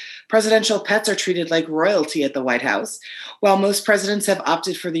Bo, presidential pets are treated like royalty at the White House. While most presidents have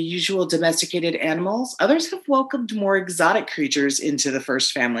opted for the usual domesticated animals, others have welcomed more exotic creatures into the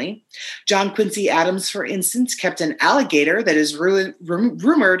first family. John Quincy Adams, for instance, kept an alligator that is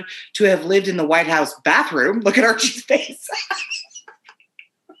rumored to have lived in the White House bathroom. Look at Archie's face.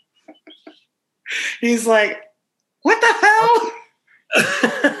 He's like, what the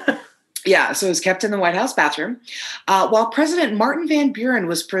hell? Yeah, so it was kept in the White House bathroom. While President Martin Van Buren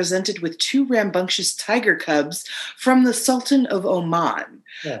was presented with 2 rambunctious tiger cubs from the Sultan of Oman.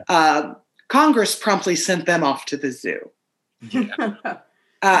 Yeah. Congress promptly sent them off to the zoo. Yeah.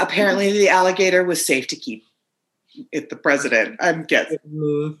 Apparently, the alligator was safe to keep if the president, I'm guessing.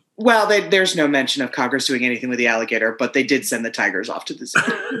 Mm-hmm. Well, there's no mention of Congress doing anything with the alligator, but they did send the tigers off to the zoo.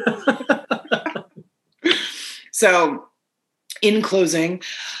 So, in closing,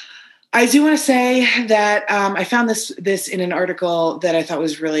 I do want to say that I found this in an article that I thought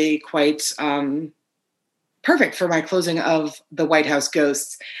was really quite perfect for my closing of the White House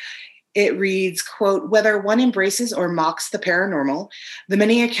Ghosts. It reads, quote, whether one embraces or mocks the paranormal, the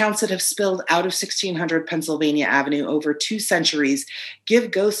many accounts that have spilled out of 1600 Pennsylvania Avenue over 2 centuries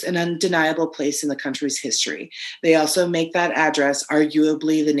give ghosts an undeniable place in the country's history. They also make that address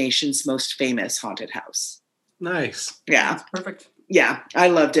arguably the nation's most famous haunted house. Nice. Yeah. That's perfect. Yeah, I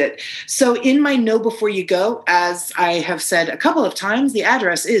loved it. So in my Know Before You Go, as I have said a couple of times, the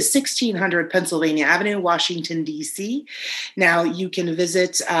address is 1600 Pennsylvania Avenue, Washington, D.C. Now, you can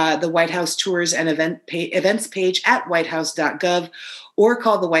visit the White House Tours and events page at whitehouse.gov or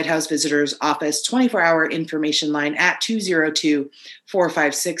call the White House Visitors Office 24-hour information line at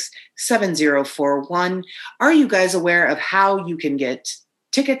 202-456-7041. Are you guys aware of how you can get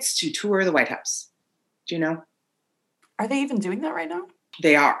tickets to tour the White House? Do you know? Are they even doing that right now?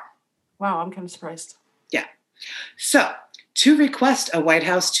 They are. Wow, I'm kind of surprised. Yeah. So, to request a White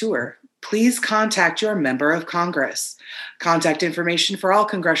House tour, please contact your member of Congress. Contact information for all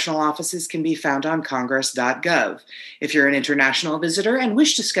congressional offices can be found on congress.gov. If you're an international visitor and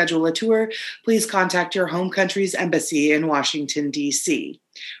wish to schedule a tour, please contact your home country's embassy in Washington, D.C.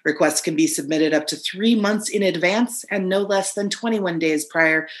 Requests can be submitted up to 3 months in advance and no less than 21 days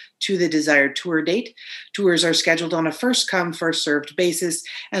prior to the desired tour date. Tours are scheduled on a first-come, first-served basis,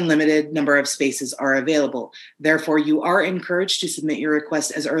 and limited number of spaces are available. Therefore, you are encouraged to submit your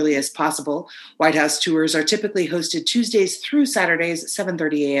request as early as possible. White House tours are typically hosted Tuesdays through Saturdays,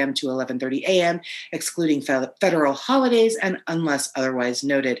 7:30 a.m. to 11:30 a.m., excluding federal holidays and unless otherwise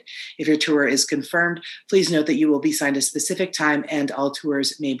noted. If your tour is confirmed, please note that you will be signed a specific time and all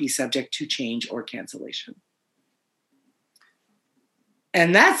tours may be subject to change or cancellation.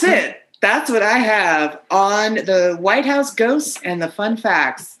 And that's it. That's what I have on the White House ghosts and the fun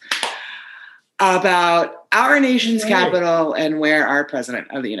facts about our nation's capital and where our president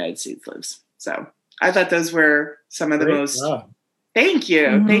of the United States lives. So I thought those were some of the most. Thank you.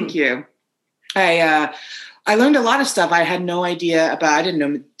 Mm-hmm. Thank you. I learned a lot of stuff I had no idea about. I didn't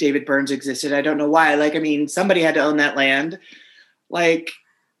know David Burns existed. I don't know why. Somebody had to own that land.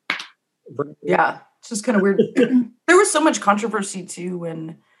 Yeah, it's just kind of weird. There was so much controversy too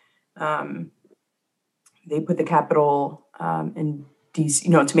when they put the Capitol in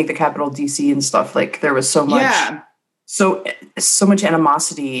DC, to make the Capitol DC and stuff. There was so much, so much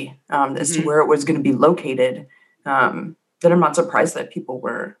animosity as to where it was going to be located. That I'm not surprised that people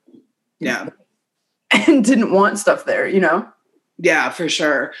were, and didn't want stuff there. Yeah, for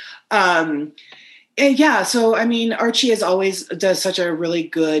sure. And yeah, so Archie as always does such a really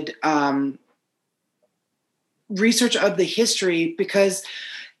good research of the history because,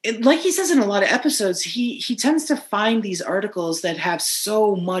 like he says in a lot of episodes, he tends to find these articles that have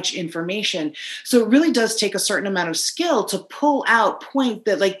so much information. So it really does take a certain amount of skill to pull out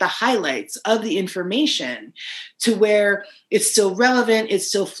the highlights of the information to where it's still relevant, it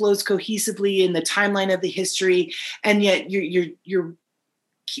still flows cohesively in the timeline of the history, and yet you're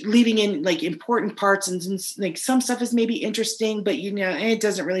leaving in important parts and some stuff is maybe interesting, but it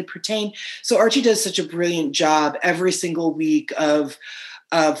doesn't really pertain. So Archie does such a brilliant job every single week of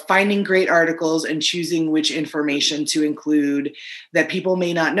finding great articles and choosing which information to include that people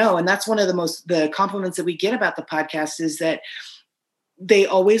may not know. And that's one of the compliments that we get about the podcast is that they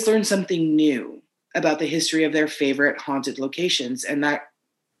always learn something new about the history of their favorite haunted locations. And that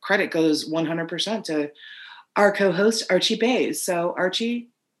credit goes 100% to our co-host, Archie Bays. So Archie,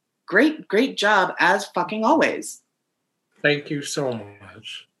 great job as fucking always. Thank you so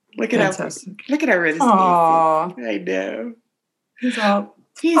much. Look at how really sneaky. I know.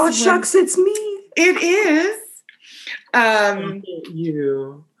 He's all, shucks, it's me. It is.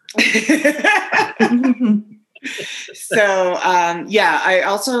 You. So, I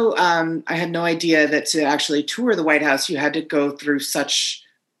also, I had no idea that to actually tour the White House, you had to go through such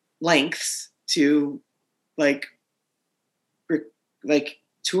lengths to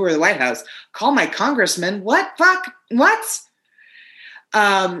tour the White House. Call my congressman. What? Fuck? What?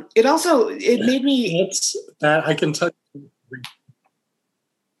 It made me. It's that I can tell you.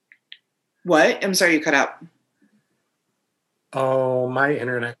 What? I'm sorry, you cut out. Oh, my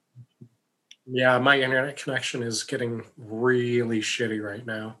internet. Yeah, my internet connection is getting really shitty right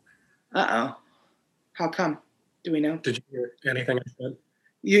now. Uh-oh. How come? Do we know? Did you hear anything I said?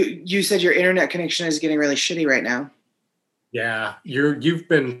 You said your internet connection is getting really shitty right now. Yeah, you've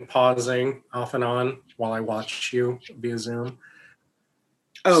been pausing off and on while I watch you via Zoom.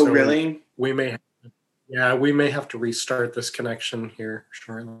 Oh, so really? We may have to restart this connection here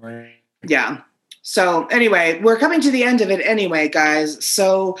shortly. Yeah. So anyway, we're coming to the end of it anyway, guys.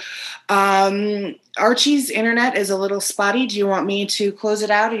 So Archie's internet is a little spotty. Do you want me to close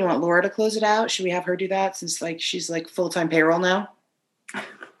it out? Or do you want Laura to close it out? Should we have her do that since she's full-time payroll now?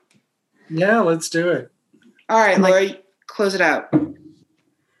 Yeah, let's do it. All right, Laura, close it out.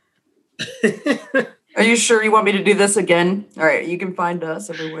 Are you sure you want me to do this again? All right, you can find us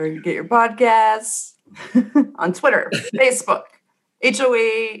everywhere you get your podcasts. On Twitter, Facebook,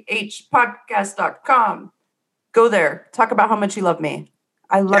 HOAHpodcast.com. Go there. Talk about how much you love me.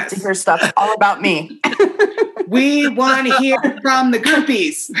 I love to hear stuff all about me. We want to hear from the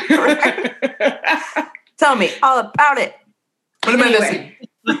groupies. Tell me all about it. What am I missing?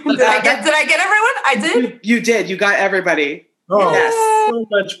 Did I get everyone? I did? You did. You got everybody. Oh, yes. So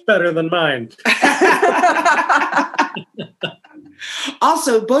much better than mine.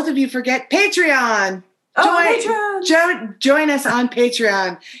 Also, both of you forget Patreon. Join us on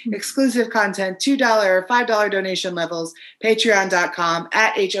Patreon. Exclusive content, $2 or $5 donation levels, patreon.com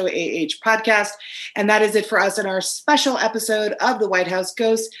 @HOAH podcast. And that is it for us in our special episode of the White House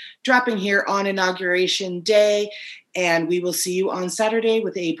Ghost, dropping here on Inauguration Day. And we will see you on Saturday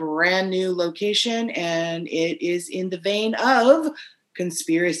with a brand new location. And it is in the vein of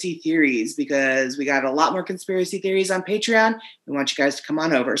conspiracy theories, because we got a lot more conspiracy theories on Patreon. We want you guys to come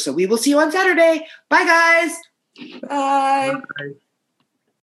on over. So we will see you on Saturday. Bye, guys. Bye. Bye.